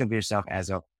actually think of yourself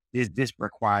as does this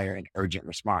require an urgent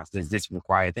response? Does this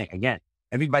require a thing? Again,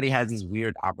 everybody has these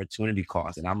weird opportunity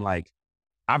costs. And I'm like,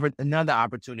 another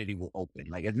opportunity will open.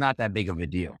 Like, it's not that big of a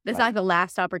deal. That's Like, not the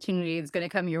last opportunity that's going to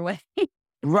come your way.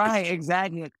 right.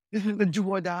 Exactly. Like, this is the do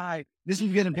or die. This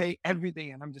is going to pay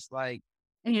everything. And I'm just like,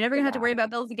 And you're never going to get have to worry out. about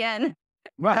bills again.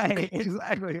 Right,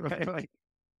 exactly, right, like,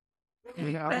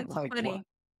 That's like, what? funny.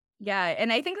 Yeah,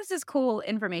 and I think this is cool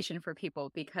information for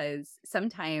people because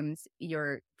sometimes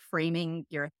you're framing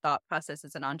your thought process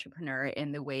as an entrepreneur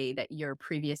in the way that your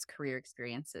previous career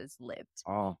experiences lived.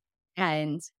 Oh,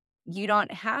 And you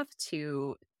don't have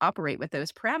to operate with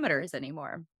those parameters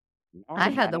anymore. I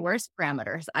Oh, had got the it. worst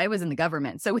parameters. I was in the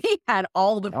government, so we had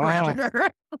all the Oh,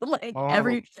 parameters. Like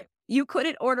oh, you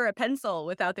couldn't order a pencil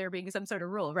without there being some sort of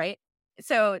rule, right?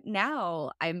 So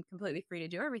now I'm completely free to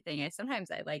do everything.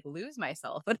 Sometimes I like lose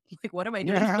myself. And I'm like, what am I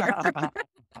doing here? yeah.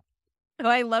 So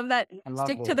I love that. I love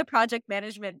Stick to it. the project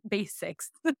management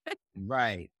basics.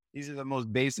 Right. These are the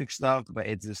most basic stuff, but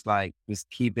it's just like just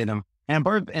keeping them. And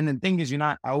the thing is,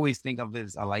 I always think of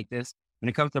this. I like this when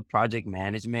it comes to project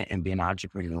management and being an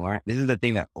entrepreneur. This is the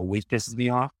thing that always pisses me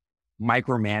off: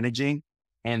 micromanaging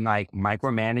and like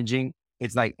micromanaging.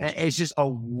 It's like it's just a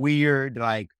weird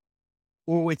like.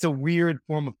 Oh, it's a weird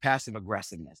form of passive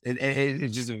aggressiveness.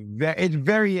 It's just it's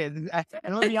very. And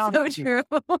let me be It's honest so with you,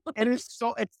 true.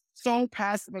 it's so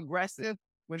passive aggressive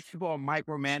when people are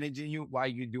micromanaging you while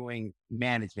you're doing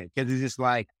management. Cause it's just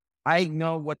like, I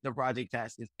know what the project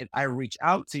task is. If I reach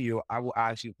out to you, I will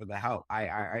ask you for the help.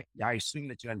 I assume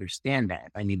that you understand that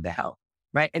if I need the help,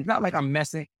 right? It's not like I'm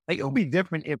messing, like it'll be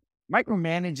different if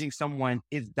micromanaging someone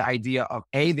is the idea of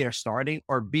A, they're starting,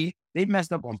 or B, they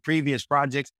messed up on previous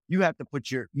projects. You have to put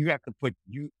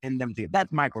you in them together.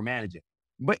 That's micromanaging.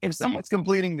 But if someone's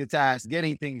completing the task,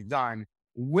 getting things done,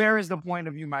 where is the point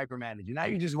of you micromanaging? Now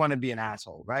you just want to be an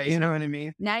asshole, right? You know what I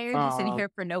mean? Now you're just in Um, here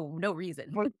for no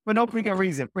reason. for no freaking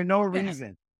reason, for no Yeah.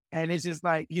 reason. And it's just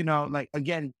like, like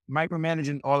again,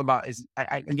 micromanaging all about is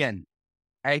again,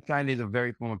 I find it a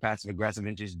very form of passive aggressive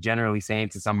and just generally saying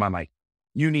to someone like,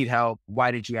 you need help.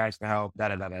 Why did you ask for help? Da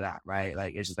da da da da. Right?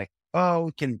 Like it's just like,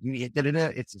 oh, can you da da da?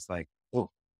 It's just like, oh.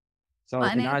 So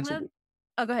And in I love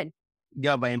Oh, go ahead.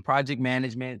 yeah, but in project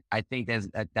management, I think there's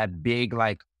that big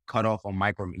like cutoff on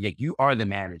micro. Like you are the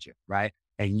manager, right?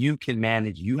 And you can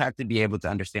manage. You have to be able to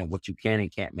understand what you can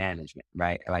and can't manage,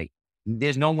 right? Like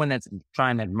there's no one that's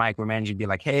trying to micromanage you. Be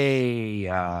like, hey,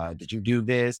 did you do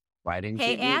this? Why didn't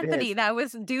Hey, you do Anthony, this? that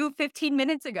was due 15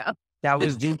 minutes ago. That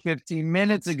was due 15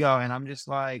 minutes ago, and I'm just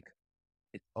like,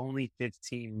 it's only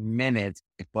 15 minutes,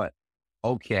 but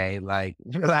okay, like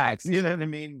relax. You know what I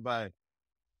mean? But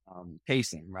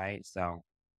pacing, right? So.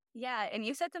 Yeah, and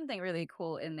you said something really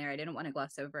cool in there. I didn't want to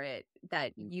gloss over it,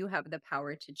 that you have the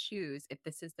power to choose if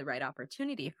this is the right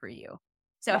opportunity for you.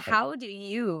 So Right. how do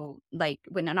you like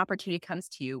when an opportunity comes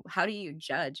to you, how do you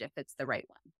judge if it's the right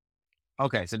one?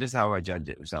 Okay, so this is how I judge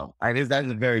it. So that is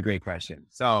a very great question.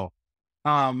 So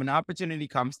when an opportunity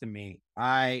comes to me,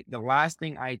 the last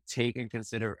thing I take and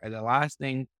consider, the last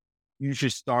thing you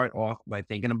should start off by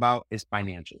thinking about is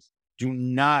financials. Do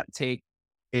not take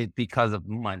it because of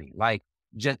money. Like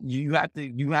just you have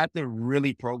to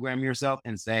really program yourself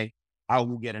and say, I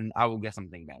will get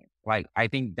something better. Like I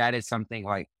think that is something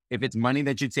like if it's money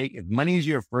that you take, if money is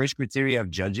your first criteria of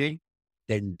judging,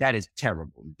 then that is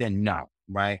terrible. Then no,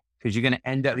 right? Because you're gonna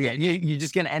end up, yeah, you're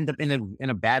just gonna end up in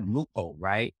a bad loophole,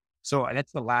 right? So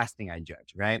that's the last thing I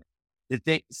judge, right?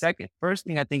 First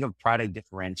thing I think of product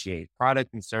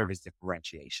and service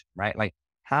differentiation, right? Like,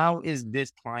 how is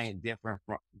this client different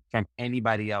from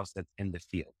anybody else that's in the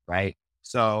field, right?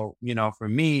 So, for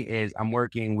me is I'm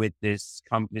working with this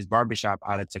barbershop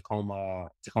out of is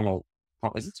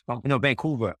it Tacoma? No,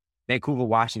 Vancouver,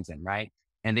 Washington, right?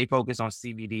 And they focus on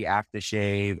CBD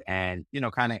aftershave and,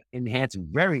 kind of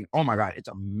enhancing oh my God, it's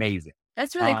amazing.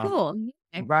 That's really Um, cool.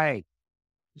 Okay. right.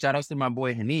 Shout outs to my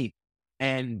boy Hanif.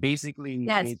 And basically,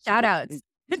 Yes, shout outs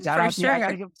it shout for outs, yeah,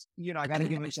 sure. I gotta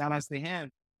give a shout outs to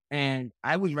him. And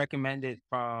I was recommended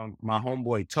from my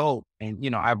homeboy Tope. And,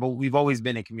 we've always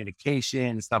been in communication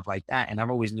and stuff like that. And I've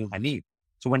always knew Hanif.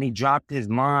 So when he dropped his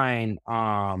line,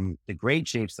 the Great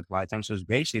Shape Supply, Tensors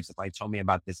Great Shape Supply told me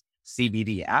about this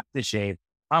CBD aftershave.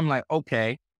 I'm like,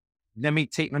 okay, let me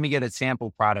get a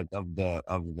sample product of the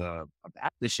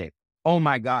aftershave. Oh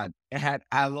my God. It had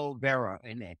aloe vera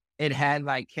in it. It had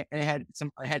it had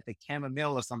the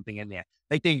chamomile or something in there.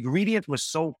 Like the ingredients were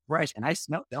so fresh and I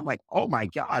smelled them. I'm like, oh my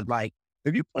God. Like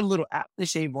if you put a little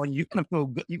aftershave on, you're going to feel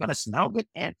good. You're going to smell good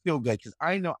and feel good. Cause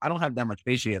I know I don't have that much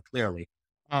facial hair clearly.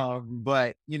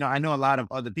 But I know a lot of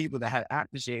other people that have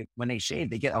aftershave when they shave,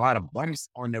 they get a lot of bumps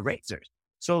on their razors.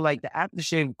 So like the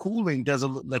aftershave cooling does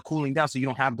the cooling down, so you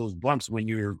don't have those bumps when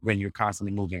you're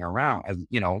constantly moving around, as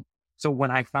you know. So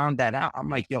when I found that out, I'm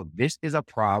like, yo, this is a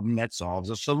problem that solves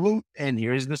a solution, and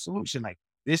here's the solution. Like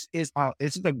this is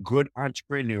a good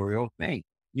entrepreneurial thing,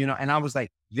 And I was like,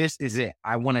 this is it.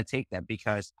 I want to take that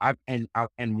because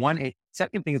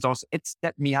second thing is also it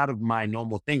stepped me out of my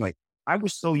normal thing. Like I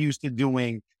was so used to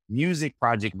doing music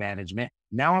project management.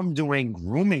 Now I'm doing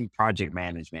grooming project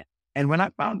management. And when I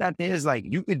found out there's like,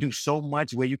 you could do so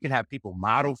much where you can have people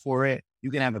model for it.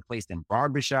 You can have it placed in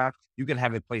barbershops. You can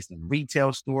have it placed in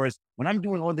retail stores. When I'm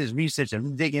doing all this research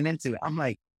and digging into it, I'm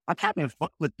like, I'm having fun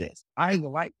with this. I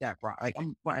like that. Like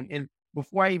I'm fun. And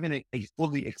before I even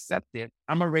fully accept it,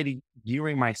 I'm already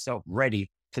gearing myself ready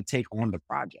to take on the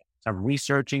project. So I'm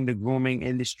researching the grooming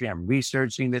industry. I'm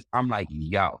researching this. I'm like,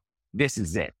 yo, this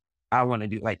is it. I want to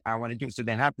do it. So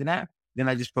then after that, then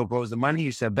I just proposed the money.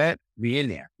 You said, bet, be in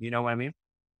there. You know what I mean?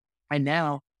 And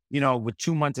now, with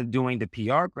 2 months of doing the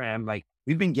PR program, like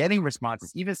we've been getting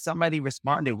responses. Even somebody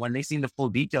responded when they seen the full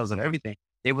details of everything.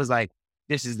 They was like,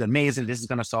 this is amazing. This is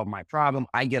going to solve my problem.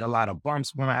 I get a lot of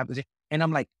bumps when I have to. And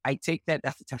I'm like, I take that.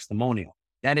 That's a testimonial.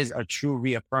 That is a true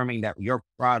reaffirming that your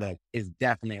product is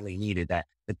definitely needed. That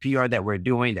the PR that we're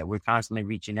doing, that we're constantly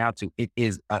reaching out to, it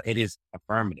is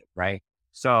affirmative. Right.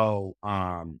 So,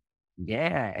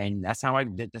 yeah. And that's how I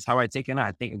take it on.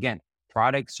 I think again,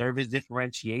 product service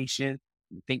differentiation.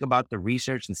 Think about the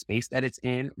research and space that it's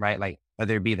in, right? Like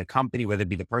whether it be the company, whether it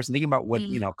be the person, think about what,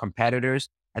 Mm. competitors.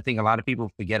 I think a lot of people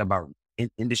forget about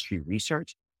industry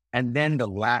research. And then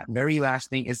the very last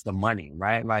thing is the money,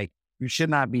 right? Like you should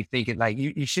not be thinking like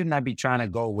you should not be trying to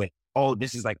go with, oh,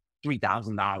 this is like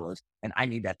 $3,000 and I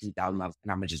need that $3,000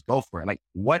 and I'm gonna just go for it. Like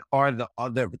what are the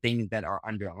other things that are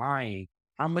underlying?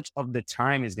 How much of the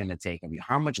time is going to take of you?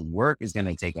 How much work is going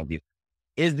to take of you?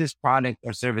 Is this product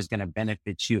or service going to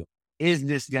benefit you? Is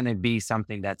this going to be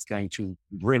something that's going to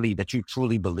that you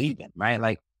truly believe in, right?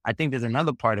 Like, I think there's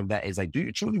another part of that is like, do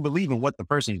you truly believe in what the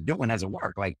person is doing as a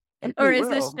work? Like, if Or you is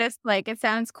this will, just like, it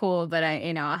sounds cool, but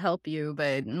I'll help you,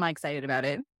 but I'm not excited about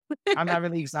it. I'm not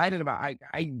really excited about.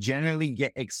 I generally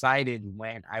get excited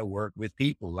when I work with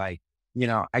people. Like,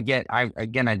 I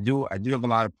do have a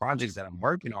lot of projects that I'm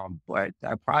working on, but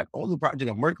all the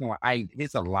projects I'm working on,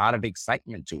 there's a lot of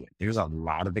excitement to it. There's a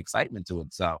lot of excitement to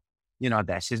it. So,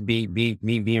 that's just be me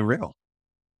being real.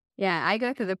 Yeah, I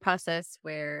go through the process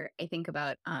where I think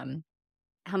about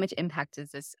how much impact is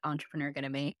this entrepreneur going to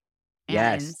make, and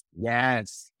Yes,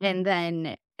 yes.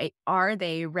 then are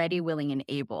they ready, willing, and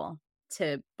able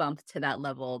to bump to that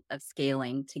level of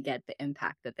scaling to get the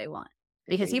impact that they want?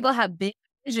 Because people have big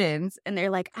visions and they're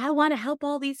like, I want to help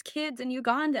all these kids in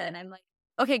Uganda, and I'm like,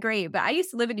 okay, great, but I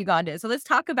used to live in Uganda, so let's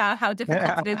talk about how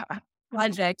difficult it is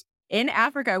project in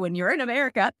Africa when you're in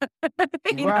America.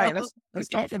 you know, Right. Let's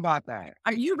talk about that.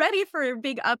 Are you ready for a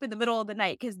big up in the middle of the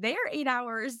night? Because they're 8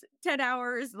 hours, 10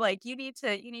 hours, like, you need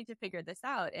to figure this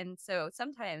out, and so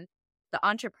sometimes the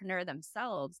entrepreneur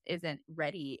themselves isn't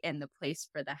ready in the place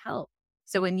for the help.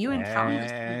 So when you encounter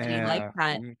somebody like Yeah.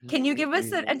 that, can you give us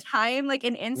a time, like,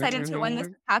 an insight into when this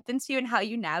Mhm. happened to you and how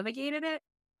you navigated it?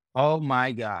 Oh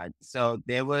my God. So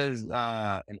there was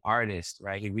an artist,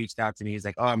 right? He reached out to me. He's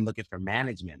like, oh, I'm looking for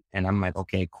management. And I'm like,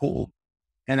 okay, cool.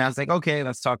 And I was like, okay,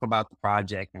 let's talk about the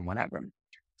project and whatever.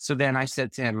 So then I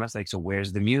said to him, I was like, so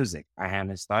where's the music? I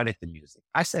haven't started the music.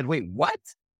 I said, wait, what?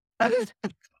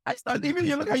 I started even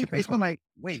you look at your face. I'm like,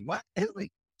 wait, what? It's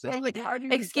like, so I'm like, how do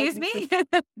you expect Excuse me to?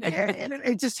 me? And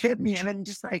it just hit me. And then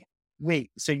just like,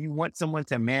 wait, so you want someone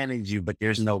to manage you, but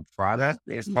there's no product?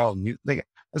 There's no music. Like,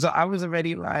 so I was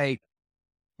already like,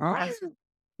 all right.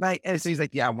 Like, and so he's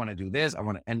like, yeah, I want to do this. I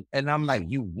want to, and I'm like,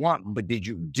 you want, but did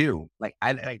you do? Like,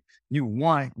 you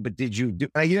want, but did you do?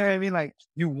 Like, you know what I mean? Like,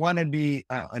 you want to be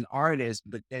an artist,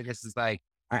 but then this is like,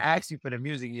 I asked you for the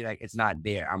music. You're like, it's not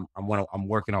there. I'm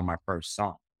working on my first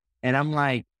song. And I'm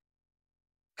like,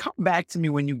 come back to me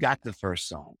when you got the first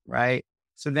song. Right.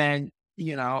 So then,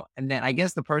 and then I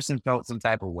guess the person felt some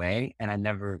type of way and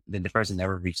the person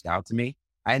never reached out to me.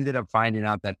 I ended up finding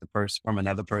out that the person from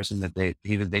another person that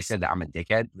they said that I'm a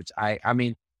dickhead, which I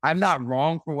mean, I'm not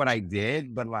wrong for what I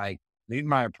did, but like maybe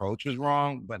my approach was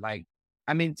wrong. But like,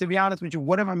 I mean, to be honest with you,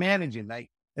 what am I managing? Like,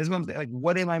 this one, like,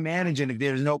 what am I managing if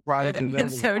there's no product It's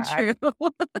available? so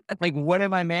true. Like, what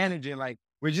am I managing? Like,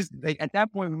 we're just like at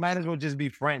that point, we might as well just be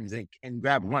friends and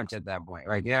grab lunch at that point.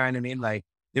 Like, you know what I mean? Like,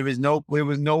 there was no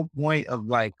point of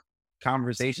like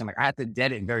conversation. Like, I had to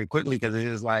dead it very quickly because it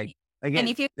is like, And again,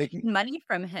 if you like, took money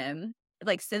from him,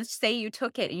 like, since say you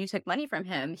took it and you took money from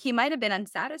him, he might have been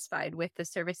unsatisfied with the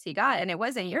service he got, and it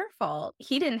wasn't your fault.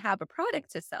 He didn't have a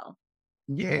product to sell.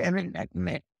 yeah, I mean,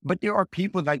 man, but there are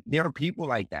people like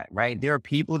that, right? There are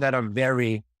people that are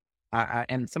very,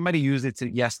 and somebody used it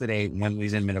yesterday when we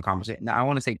was in middle conversation. Now I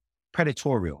want to say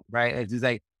predatorial, right? It's just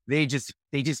like they just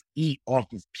eat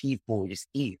off of people, just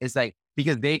eat. It's like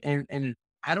because and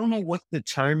I don't know what the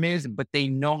term is, but they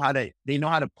know how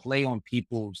to play on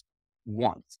people's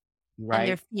wants, And their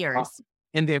right? Uh, fears.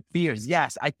 and their fears.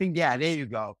 Yes, I think yeah, there you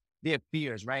go their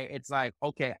fears, right? It's like,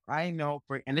 okay, I know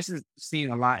and this is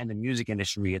seen a lot in the music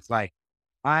industry. It's like,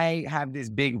 I have this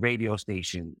big radio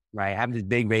station, right? I have this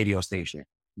big radio station.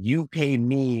 You pay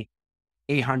me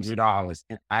 $800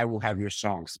 and I will have your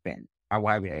song spin. I will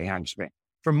have your 800 spin.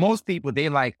 For most people, they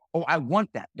like, oh, I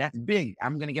want that. That's big.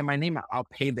 I'm going to get my name out. I'll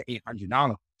pay the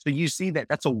 $800. So you see that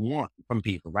that's a want from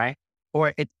people, right?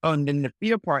 Or it's, and then the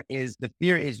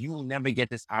fear is you will never get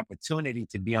this opportunity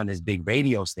to be on this big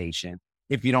radio station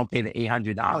if you don't pay the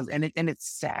 $800. And it's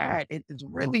sad. It's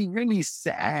really, really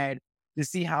sad to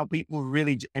see how people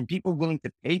really, and people willing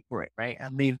to pay for it, right? I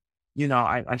mean,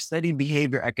 I've studied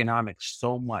behavior economics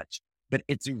so much, but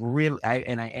it's real. I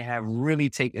have really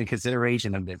taken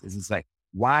consideration of this. It's like,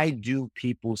 why do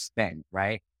people spend,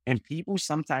 right? And people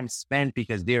sometimes spend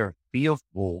because they're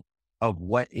fearful of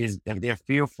they're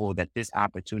fearful that this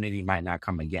opportunity might not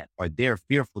come again, or they're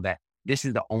fearful that this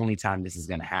is the only time this is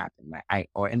going to happen.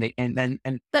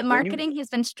 And But when you, marketing has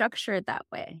been structured that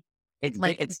way.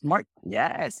 Like it's smart.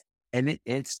 Yes. And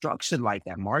it's structured like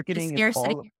that. the Marketing is all,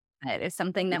 scarcity of it is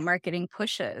something that marketing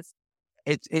pushes.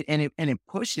 it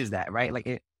pushes that, right?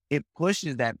 Like it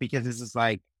pushes that because it's just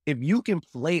like, if you can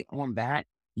play on that,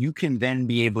 you can then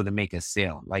be able to make a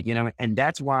sale. Like, and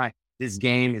that's why this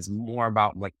game is more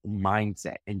about like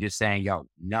mindset and just saying, yo,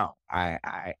 no,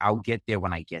 I'll get there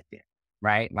when I get there.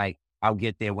 Right. Like I'll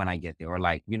get there when I get there. Or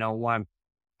like, you know what?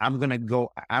 I'm going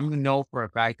to know for a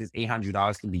fact this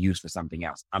 $800 can be used for something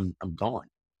else. I'm going,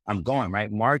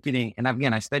 right? Marketing. And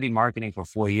again, I studied marketing for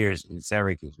 4 years in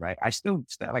Syracuse, right? I still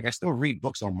read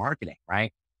books on marketing,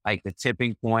 right? Like The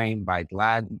Tipping Point by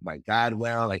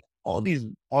Gladwell, like all these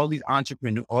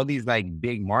entrepreneurs, all these like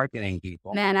big marketing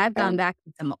people. Man, I've gone And back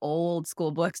to some old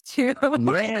school books too.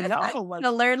 yeah, no, like,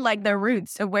 To learn like the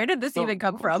roots. So where did this so even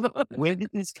come from? where did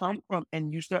this come from?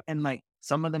 And you start, and like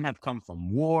some of them have come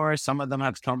from war, some of them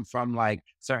have come from like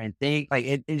certain things. Like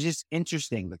it's just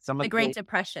interesting. Like some of The Great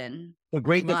Depression. the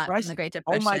Great Came up from the Depression. Great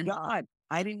Oh my Depression. God.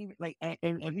 I didn't even like,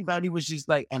 and everybody was just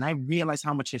like, and I realized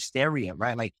how much hysteria,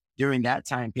 right? Like during that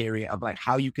time period of like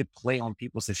how you could play on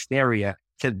people's hysteria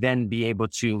to then be able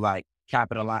to like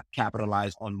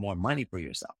capitalize on more money for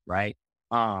yourself, right?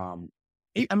 Um,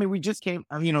 I mean, we just came,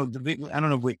 I don't know if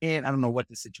I don't know what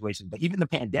the situation, but even the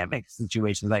pandemic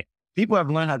situation, like people have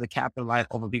learned how to capitalize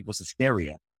over people's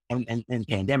hysteria and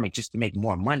pandemic just to make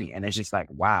more money. And it's just like,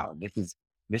 wow,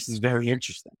 this is very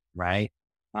interesting, right?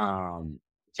 Um,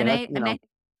 so that's, And I think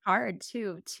it's hard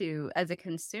too to, as a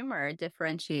consumer,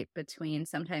 differentiate between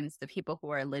sometimes the people who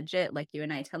are legit, like you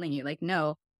and I, telling you, like,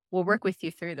 no, we'll work with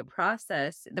you through the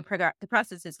process. The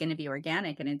process is going to be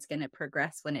organic and it's going to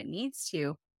progress when it needs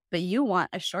to. But you want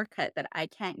a shortcut that I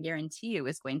can't guarantee you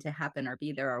is going to happen or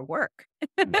be there or work.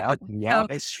 yeah, So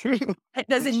it's true. that It's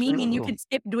doesn't mean you true. can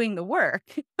skip doing the work.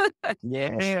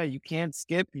 Yeah, you can't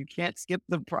skip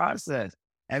the process.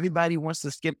 Everybody wants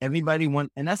to skip, and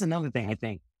that's another thing I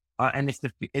think. And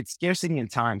it's scarcity in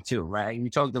time too, right? You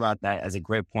talked about that as a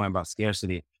great point about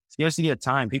scarcity of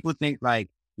time. People think like,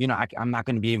 I'm not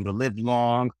going to be able to live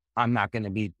long. I'm not going to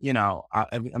be, I'm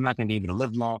not going to be able to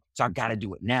live long. So I got to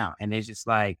do it now. And it's just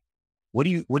like, what do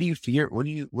you fear?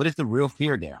 What is the real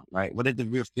fear there? Right? What is the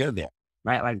real fear there?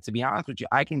 Right? Like, to be honest with you,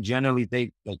 I can generally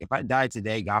think like if I die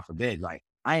today, God forbid, like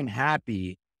I am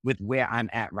happy with where I'm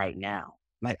at right now.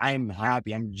 Like I'm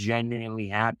happy. I'm genuinely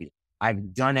happy.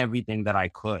 I've done everything that I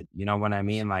could. You know what I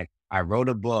mean? Like I wrote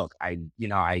a book.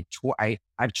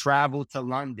 I've traveled to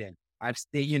London. I've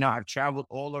traveled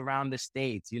all around the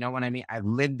States. You know what I mean? I've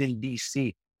lived in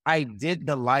DC. I did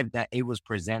the life that it was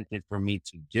presented for me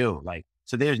to do. Like,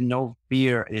 so there's no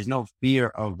fear. There's no fear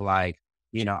of like,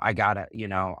 I gotta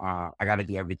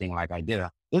do everything like I did.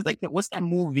 It's like, what's that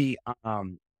movie?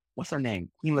 What's her name?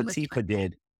 Queen Which one? Latifah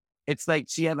did. It's like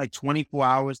she had like 24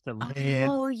 hours to live,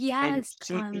 Oh, and yes.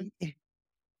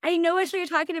 I know what you're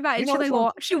talking about. you And know, she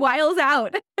like, she wiles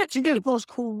out. she just goes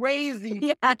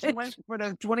crazy. Yeah. She went for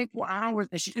the 24 hours,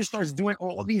 and she just starts doing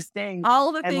all these things,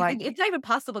 All the and things. like, It's not even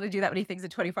possible to do that many things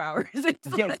in 24 hours.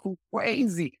 It's yeah, like,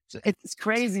 crazy. So it's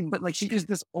crazy, but like she just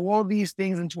does all these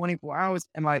things in 24 hours.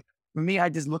 And like for me, I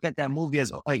just look at that movie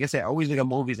as, like I said, I always look at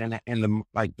movies and the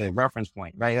like the reference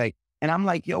point, right? Like, and I'm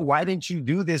like, yo, why didn't you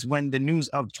do this when the news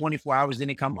of 24 hours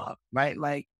didn't come up, right?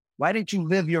 Like, why didn't you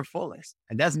live your fullest?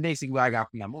 And that's basically what I got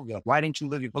from that movie. Like, why didn't you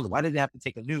live your fullest? Why did they have to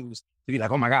take a news to be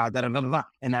like, oh my God, da, da, da, da, da.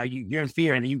 And now you're in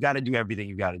fear and you got to do everything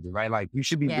you got to do, right? Like you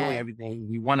should be doing yeah. everything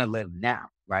you want to live now,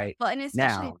 right? Well, and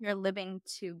especially if Now, you're living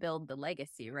to build the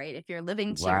legacy, right? If you're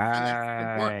living to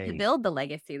right. build the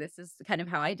legacy, this is kind of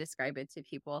how I describe it to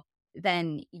people,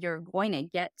 then you're going to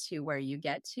get to where you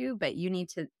get to, but you need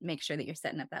to make sure that you're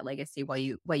setting up that legacy while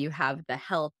you have the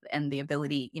health and the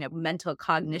ability, mental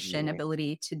cognition Yeah.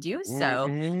 ability to do so.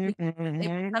 Mhm, If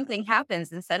mhm. something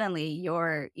happens and suddenly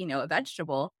you're, a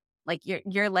vegetable, like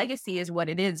your legacy is what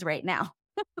it is right now.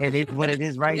 And it's what it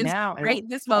is right It's now. right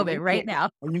this And moment, right now.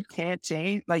 you can't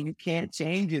change, like, you can't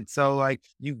change it. So, like,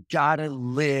 you gotta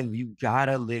live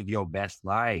your best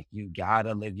life. You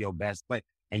gotta live your best life.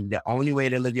 And the only way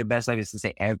to live your best life is to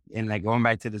say, and like going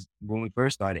back to this when we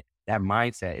first started, that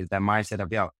mindset is that mindset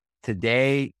of, yo,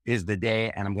 today is the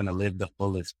day and I'm going to live the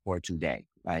fullest for today.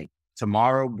 Like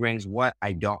tomorrow brings what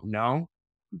I don't know,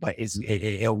 but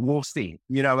we'll see.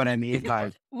 You know what I mean?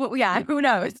 Like, Well, yeah, who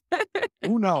knows?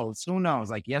 who knows? Who knows?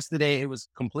 Like yesterday, it was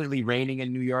completely raining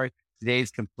in New York. Today is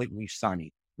completely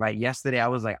sunny. Right? Yesterday, I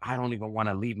was like, I don't even want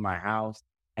to leave my house.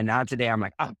 And now today, I'm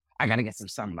like, oh, I got to get some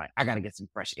sunlight. I got to get some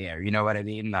fresh air. You know what I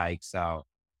mean? Like, so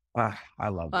I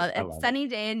love it. Well, I a love it. sunny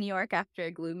day in New York after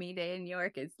a gloomy day in New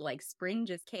York is like spring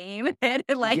just came and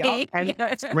like, Yeah. you And know,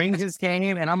 spring just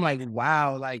came and I'm like,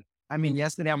 wow. Like, I mean,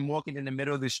 yesterday I'm walking in the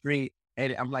middle of the street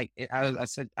and I'm like, I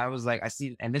was like, I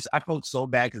see, and this, I felt so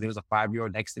bad because there was a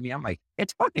 5-year-old next to me. I'm like,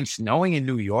 it's fucking snowing in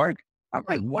New York. I'm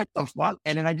like, what the fuck?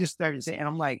 And then I just started saying, and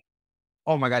I'm like,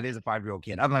 oh my God, there's a 5-year-old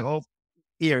kid. I'm like, oh,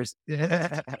 ears.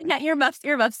 yeah, earmuffs,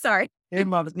 earmuffs. Sorry.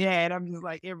 Earmuffs. Yeah. And I'm just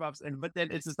like earmuffs. But then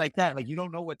it's just like that. Like, you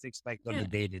don't know what to expect on the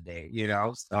day to day, you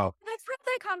know? So, Let's have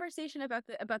that conversation about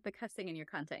the cussing in your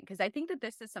content because I think that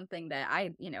this is something that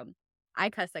I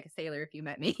cuss like a sailor if you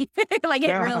met me, like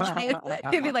in real life,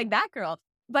 to be like that girl.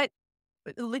 But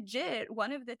legit,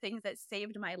 one of the things that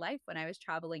saved my life when I was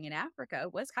traveling in Africa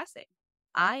was cussing.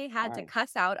 I had to wow.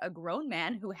 cuss out a grown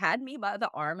man who had me by the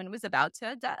arm and was about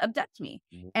to abduct me.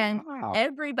 And Wow.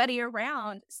 everybody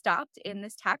around stopped in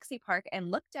this taxi park and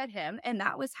looked at him. And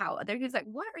that was how he was like,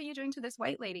 what are you doing to this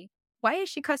white lady? Why is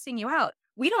she cussing you out?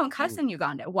 We don't cuss in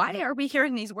Uganda. Why are we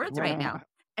hearing these words right now?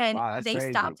 And Wow, that's they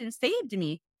crazy. stopped and saved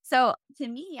me. So to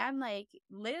me, I'm like,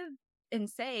 live and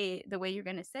say the way you're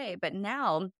going to say. But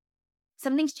now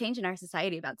something's changed in our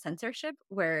society about censorship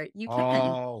where you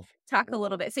can Oh, talk a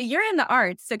little bit. So you're in the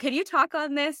arts. So can you talk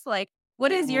on this? Like,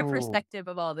 what is your ooh, perspective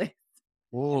of all this?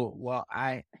 well,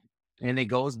 and it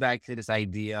goes back to this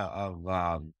idea of,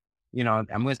 I'm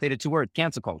going to say the 2 words,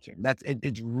 cancel culture.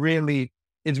 It's really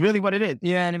what it is.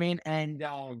 You know what I mean?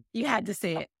 And, You had to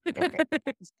say it-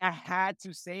 it. I had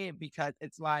to say it because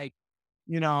it's like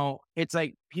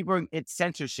it's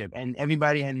censorship and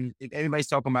everybody's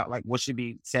talking about like what should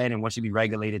be said and what should be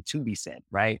regulated to be said,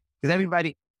 right? Because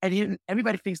everybody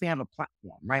thinks they have a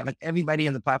platform, right? Like everybody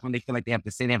on the platform, they feel like they have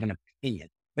to say they have an opinion,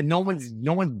 but no one's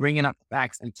bringing up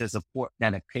facts and to support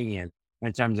that opinion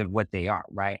in terms of what they are,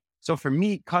 right? So for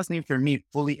me, cussing for me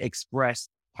fully expressed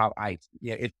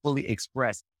it fully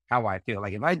expressed how I feel.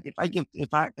 Like and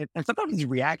sometimes it's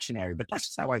reactionary, but that's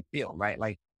just how I feel, right?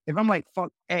 Like if I'm like,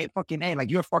 fucking A, like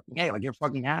you're fucking A, like you're a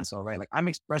fucking asshole, right? Like I'm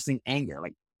expressing anger.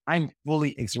 Like I'm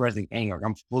fully expressing anger. Like,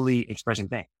 I'm fully expressing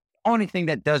things. The only thing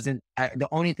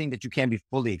that you can't be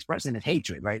fully expressing is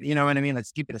hatred, right? You know what I mean?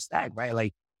 Let's keep it a stack, right?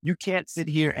 Like you can't sit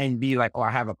here and be like, oh, I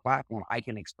have a platform. I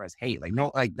can express hate. Like,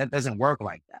 no, like that doesn't work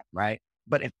like that, right?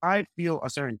 But if I feel a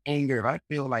certain anger, if I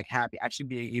feel like happy, I should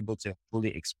be able to fully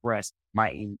express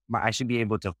I should be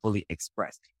able to fully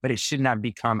express, but it should not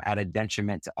become at a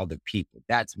detriment to other people.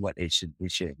 That's what it should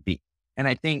be. And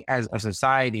I think as a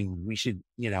society, we should,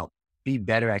 be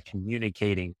better at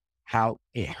communicating how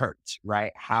it hurts,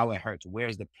 right? How it hurts.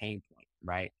 Where's the pain point,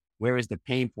 right? Where is the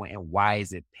pain point and why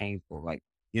is it painful? Like,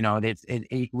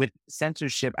 with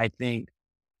censorship, I think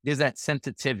there's that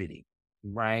sensitivity,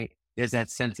 right? There's that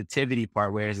sensitivity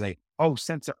part where it's like, oh,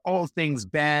 censor all things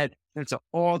bad, censor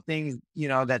all things,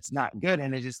 that's not good.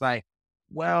 And it's just like,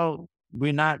 well,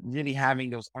 we're not really having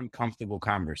those uncomfortable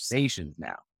conversations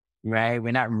now, right?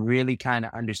 We're not really kind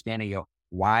of understanding,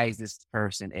 why is this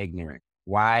person ignorant?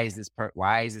 Why is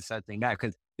this something bad?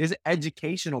 Because there's an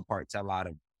educational part to a lot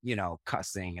of,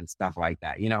 cussing and stuff like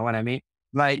that. You know what I mean?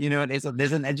 Like, there's an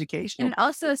And educational it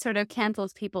also sort of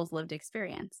cancels people's lived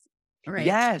experience, right?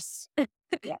 Yes.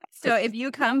 Yes. So if you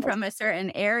come from a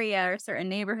certain area or certain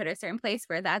neighborhood or certain place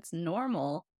where that's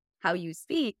normal, how you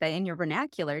speak, that in your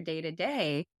vernacular day to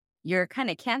day, you're kind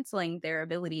of canceling their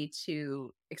ability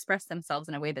to express themselves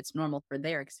in a way that's normal for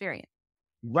their experience.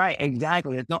 Right,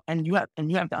 exactly. It's no, and you have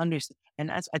to understand, and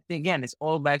that's I think again, it's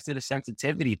all back to the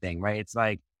sensitivity thing, right? It's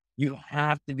like you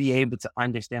have to be able to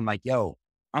understand, like, yo,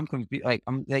 I'm confused. Like,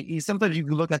 sometimes you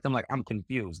can look at them like I'm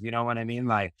confused. You know what I mean?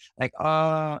 Like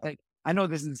I know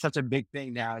this is such a big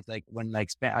thing now. It's like when like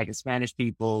Spanish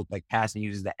people like pass and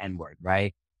uses the N word,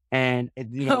 right? And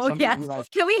Oh some yeah. people are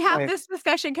like, Can we have like, this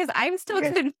discussion? Because I'm still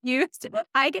yeah, confused.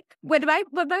 I get when my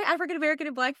African American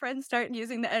and Black friends start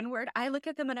using the N word, I look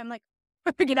at them and I'm like,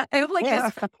 I'm like this.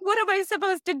 yeah. What am I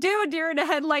supposed to do during the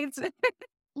headlights?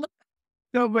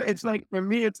 No, but it's like for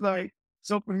me, it's like.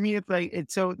 So for me, it's like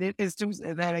it's too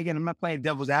that again. I'm not playing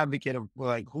devil's advocate of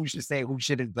like who should say it, who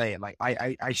shouldn't say it. Like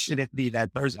I shouldn't be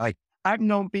that person. Like I've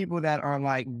known people that are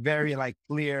like very like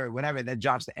clear, whatever that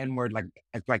drops the N word like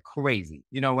it's like crazy.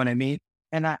 You know what I mean?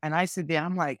 And I sit there.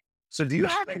 I'm like, so do you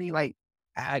have any like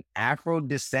Afro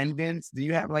descendants? Do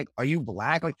you have like are you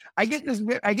black? Like I get this.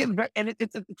 I get and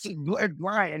it's a blurred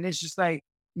line, and it's just like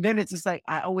then it's just like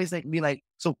I always like be like,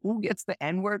 so who gets the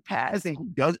N word pass and who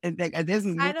does? And like and there's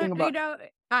this new I thing don't, you about know,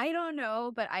 I don't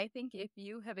know, but I think if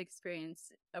you have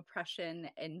experienced oppression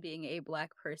and being a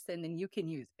Black person, then you can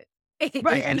use it.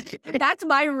 right If and you, that's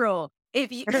my rule.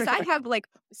 If you, because I have like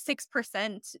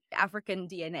 6% African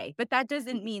DNA, but that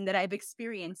doesn't mean that I've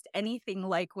experienced anything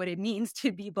like what it means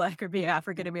to be Black or be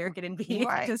African American and be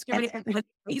right discriminated with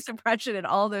race oppression and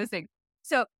all those things.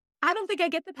 So I don't think I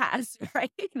get the pass,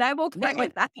 right? And I'm okay right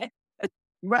with that.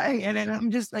 right. And then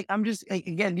I'm just like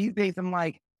again these days I'm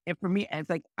like, and for me it's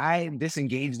like I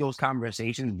disengage those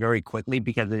conversations very quickly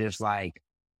because it's just like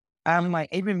I'm like,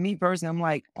 even me personally, I'm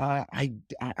like,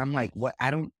 I'm like, what?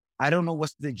 I don't know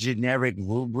what's the generic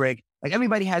rubric. Like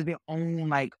everybody has their own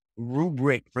like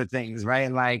rubric for things,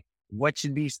 right? Like what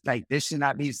should be like, this should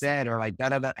not be said or like da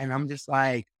da da. And I'm just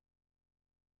like,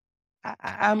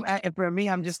 and for me,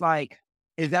 I'm just like,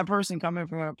 is that person coming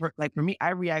from like for me? I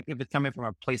react if it's coming from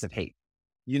a place of hate.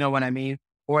 You know what I mean?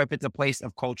 Or if it's a place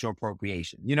of cultural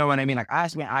appropriation. You know what I mean? Like I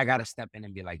swear I gotta step in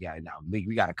and be like, yeah, no, we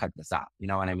gotta cut this out. You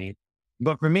know what I mean?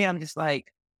 But for me, I'm just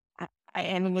like,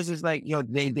 and it was just like, yo,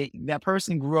 they that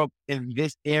person grew up in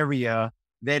this area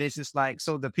that it's just like,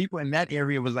 so the people in that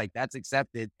area was like, that's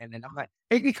accepted. And then I'm like,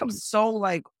 it becomes so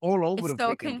like all over It's the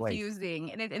so freaking place.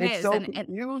 confusing, and it It's is, so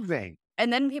confusing.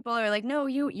 and then people are like, "No,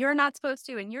 you're not supposed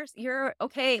to, and you're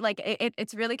okay." Like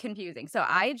it's really confusing. So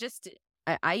I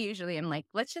usually am like,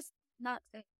 let's just not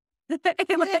say.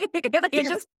 Like, it's Yeah,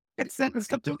 just let's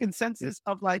come to a consensus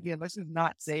of like, yeah, let's just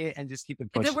not say it and just keep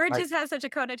it the pushing. word Like, just has such a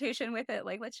connotation with it.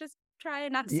 Like, let's just try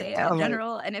and not say it yeah, in like,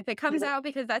 general. And if it comes out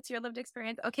because that's your lived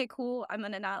experience, okay, cool. I'm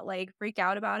gonna not like freak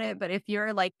out about it. But if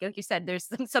you're like you said, there's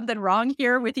something wrong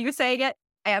here with you saying it,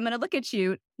 I am gonna look at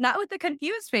you not with the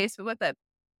confused face, but with the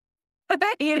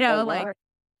oh, like right.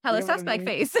 You hella know what I suspect mean?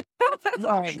 face.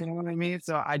 Right. You know what I mean?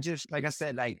 So I just, like I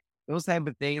said, like those type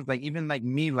of things, like even like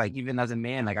me, like even as a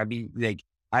man, like I'd be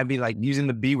like using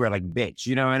the B word, like bitch.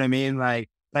 You know what I mean? Like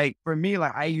for me,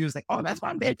 like I use like, oh, that's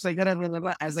my bitch, like that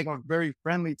as like a very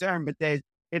friendly term. But then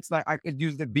it's like I could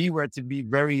use the B word to be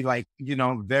very like, you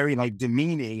know, very like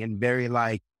demeaning and very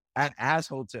like an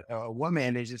asshole to a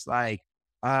woman. It's just like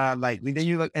then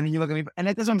you look and then you look at me, and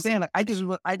that's what I'm saying. Like I just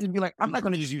be like, I'm not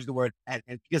gonna just use the word and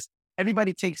because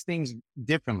everybody takes things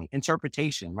differently,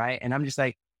 interpretation, right? And I'm just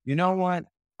like, you know what?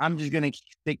 I'm just gonna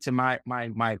stick to my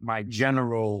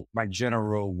general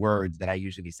words that I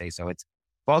usually say. So it's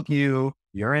fuck you,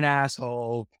 you're an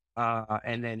asshole,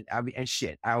 and then and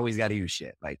shit. I always got to use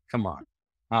shit. Like, come on,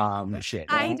 shit.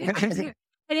 I do, I do.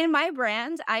 And in my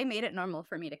brand, I made it normal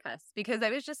for me to cuss because I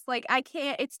was just like, I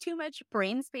can't, it's too much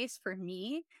brain space for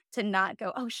me to not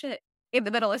go, oh shit, in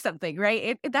the middle of something,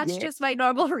 right? That's Yeah, just my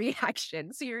normal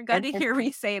reaction. So you're going and to and hear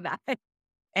me say that.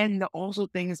 And the also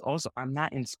thing is also I'm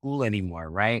not in school anymore,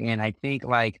 right? And I think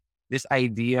like this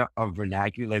idea of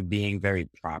vernacular being very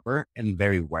proper and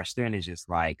very Western is just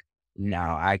like, no,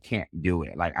 I can't do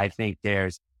it. Like I think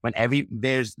there's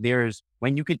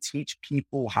when you could teach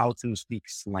people how to speak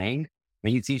slang,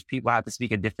 when you teach people how to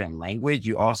speak a different language,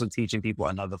 you also teaching people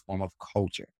another form of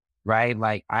culture, right?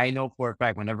 Like I know for a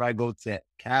fact whenever I go to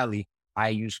Cali, I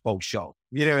use folk show.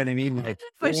 You know what I mean? Like,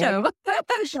 For sure.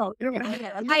 show. You know what I mean?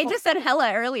 I use I folk just said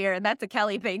hella earlier, and that's a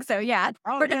Kelly thing. So yeah,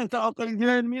 Oh, yeah, so, okay, you know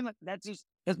what I mean? Like, that's just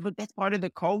but that's part of the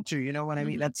culture, you know what I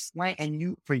mean? Mhm. That's slang, and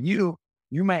you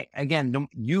might again,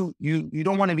 you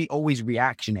don't wanna be always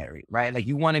reactionary, right? Like,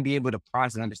 you wanna be able to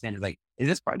process and understand it, like, is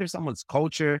this part of someone's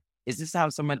culture? Is this how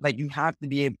someone like, you have to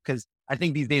be able because I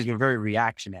think these days we're very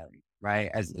reactionary, right?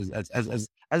 As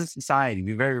a society,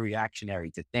 we're very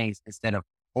reactionary to things instead of,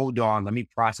 "Hold on, let me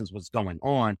process what's going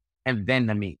on, and then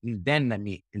let me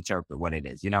interpret what it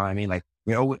is." You know what I mean? Like,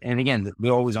 and again,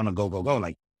 we're always on a go, go, go.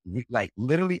 Like, like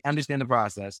literally understand the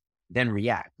process, then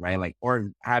react, right? Like,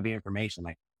 or have the information.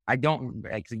 Like, I don't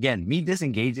like again, me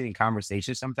disengaging in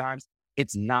conversation sometimes,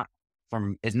 it's not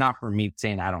for me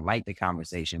saying I don't like the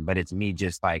conversation, but it's me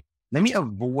just like, let me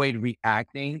avoid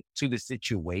reacting to the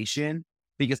situation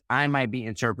because I might be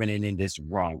interpreting in this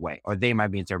wrong way, or they might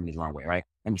be interpreting the wrong way, right?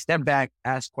 Let me step back,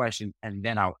 ask questions, and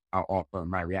then I'll offer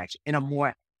my reaction in a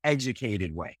more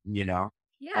educated way, you know?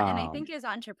 Yeah, and I Um, think as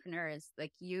entrepreneurs,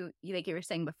 like you like you were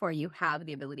saying before, you have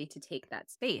the ability to take that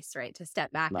space, right? To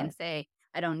step back and right. say,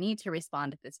 I don't need to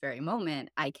respond at this very moment.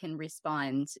 I can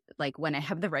respond like when I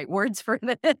have the right words for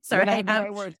this, or When I I have the have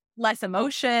right words. less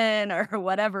emotion or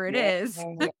whatever it Yeah. is.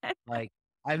 Like,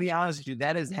 I'll be honest with you,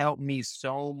 that has helped me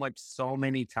so much, so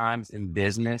many times in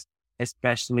business,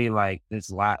 especially like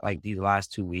these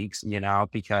last 2 weeks,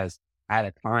 because I had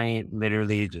a client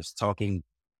literally just talking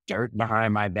dirt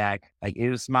behind my back. Like it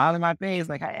was smiling in my face,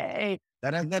 like, hey,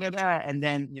 da da da da da. And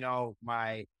then,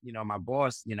 my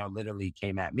boss, literally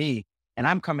came at me and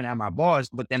I'm coming at my boss,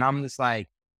 but then I'm just like,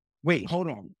 wait, hold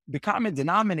on. The common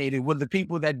denominator were the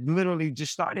people that literally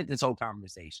just started this whole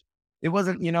conversation. It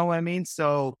wasn't, you know what I mean?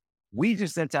 So we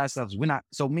just said to ourselves, we're not,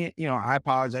 so me, I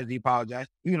apologize, he apologized.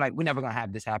 We were like, we're never going to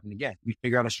have this happen again. We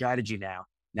figure out a strategy now.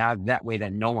 Now that way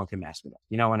that no one can mess with us.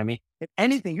 You know what I mean? If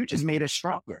anything, you just made us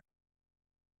stronger.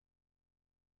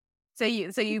 So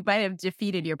you might have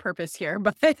defeated your purpose here,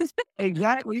 but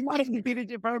Exactly. You might have defeated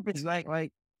your purpose. And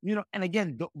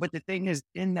again, but the thing is,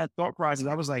 in that thought process,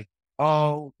 I was like,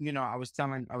 oh, I was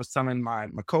telling my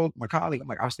colleague, I'm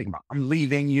like, I was thinking about, I'm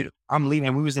leaving.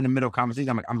 We was in the middle of conversation.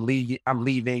 I'm like, I'm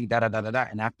leaving, da da da da da.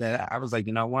 And after that, I was like,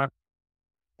 you know what?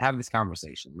 Have this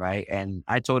conversation, right? And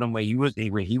I told him where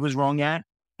he was wrong at,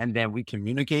 and then we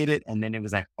communicated, and then it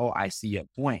was like, oh, I see your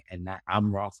point, and that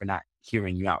I'm wrong for not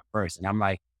hearing you out first. And I'm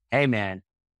like, hey, man,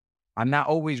 I'm not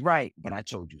always right, but I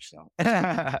told you so.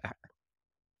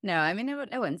 no, I mean, no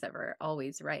one's ever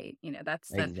always right.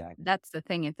 Exactly. That's the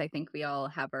thing is I think we all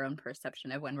have our own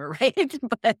perception of when we're right,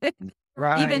 but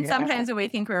Right. even sometimes when we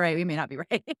think we're right, we may not be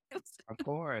right. Of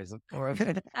course. Of course.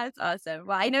 That's awesome.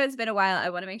 Well, I know it's been a while. I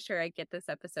want to make sure I get this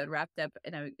episode wrapped up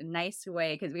in a nice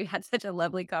way because we've had such a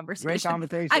lovely Great conversation.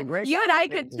 conversation. Great You and I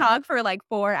could conversation. talk for like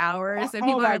 4 hours, and Oh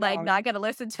people my are like God. not going to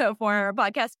listen to a 4 hour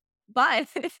podcast, but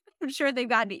I'm sure they've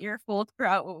gotten an earful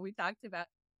throughout what we talked about.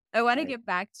 I want to Right. get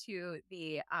back to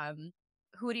the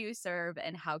who do you serve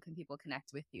and how can people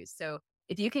connect with you? So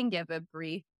if you can give a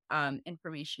brief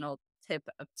informational tip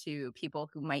to people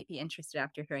who might be interested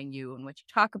after hearing you and what you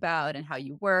talk about and how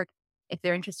you work, if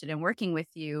they're interested in working with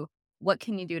you, what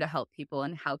can you do to help people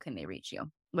and how can they reach you?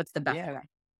 What's the best Yeah. way?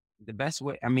 The best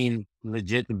way, I mean,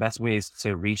 legit, the best way is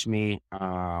to reach me,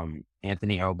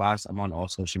 Anthony Obas. I'm on all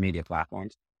social media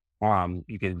platforms.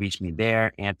 You can reach me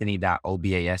there,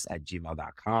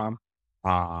 anthony.obas@gmail.com.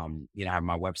 I have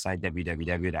my website,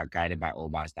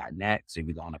 www.guidedbyobas.net. So if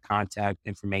you go on the contact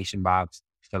information box,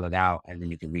 fill it out, and then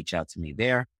you can reach out to me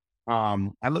there.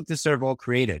 I look to serve all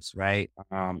creatives, right?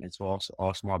 And so also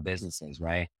all small businesses,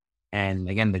 right? And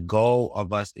again, the goal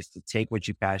of us is to take what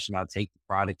you're passionate about, take the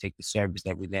product, take the service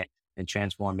that we let, and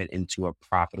transform it into a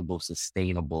profitable,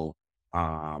 sustainable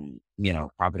model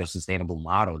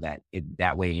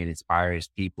that way it inspires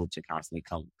people to constantly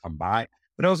come by,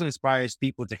 but also inspires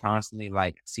people to constantly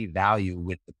like see value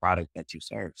with the product that you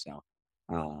serve. So,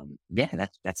 yeah,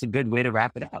 that's a good way to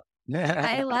wrap it up.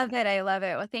 I love it. I love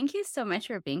it. Well, thank you so much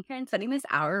for being here and spending this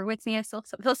hour with me. I feel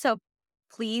so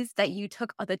pleased that you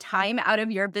took the time out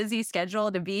of your busy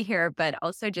schedule to be here, but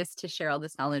also just to share all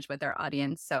this knowledge with our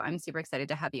audience. So I'm super excited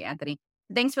to have you, Anthony.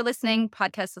 Thanks for listening,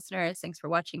 podcast listeners. Thanks for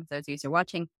watching, for those of you who are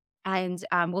watching. And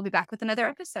we'll be back with another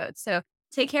episode. So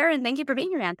take care and thank you for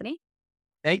being here, Anthony.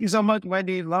 Thank you so much,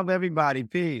 Wendy. Love everybody.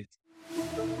 Peace.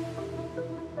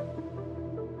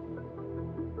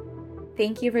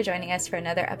 Thank you for joining us for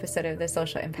another episode of the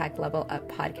Social Impact Level Up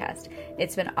podcast.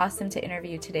 It's been awesome to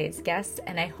interview today's guest,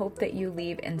 and I hope that you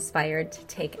leave inspired to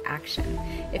take action.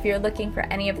 If you're looking for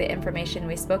any of the information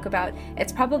we spoke about,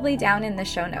 it's probably down in the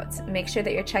show notes. Make sure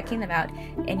that you're checking them out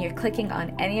and you're clicking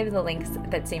on any of the links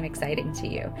that seem exciting to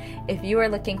you. If you are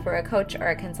looking for a coach or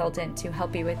a consultant to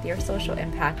help you with your social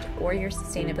impact or your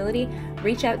sustainability,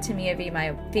 reach out to me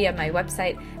via my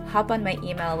website, hop on my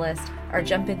email list, or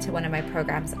jump into one of my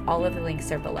programs. All of the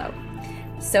links are below.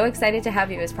 So excited to have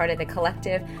you as part of the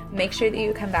collective. Make sure that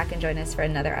you come back and join us for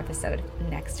another episode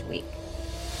next week.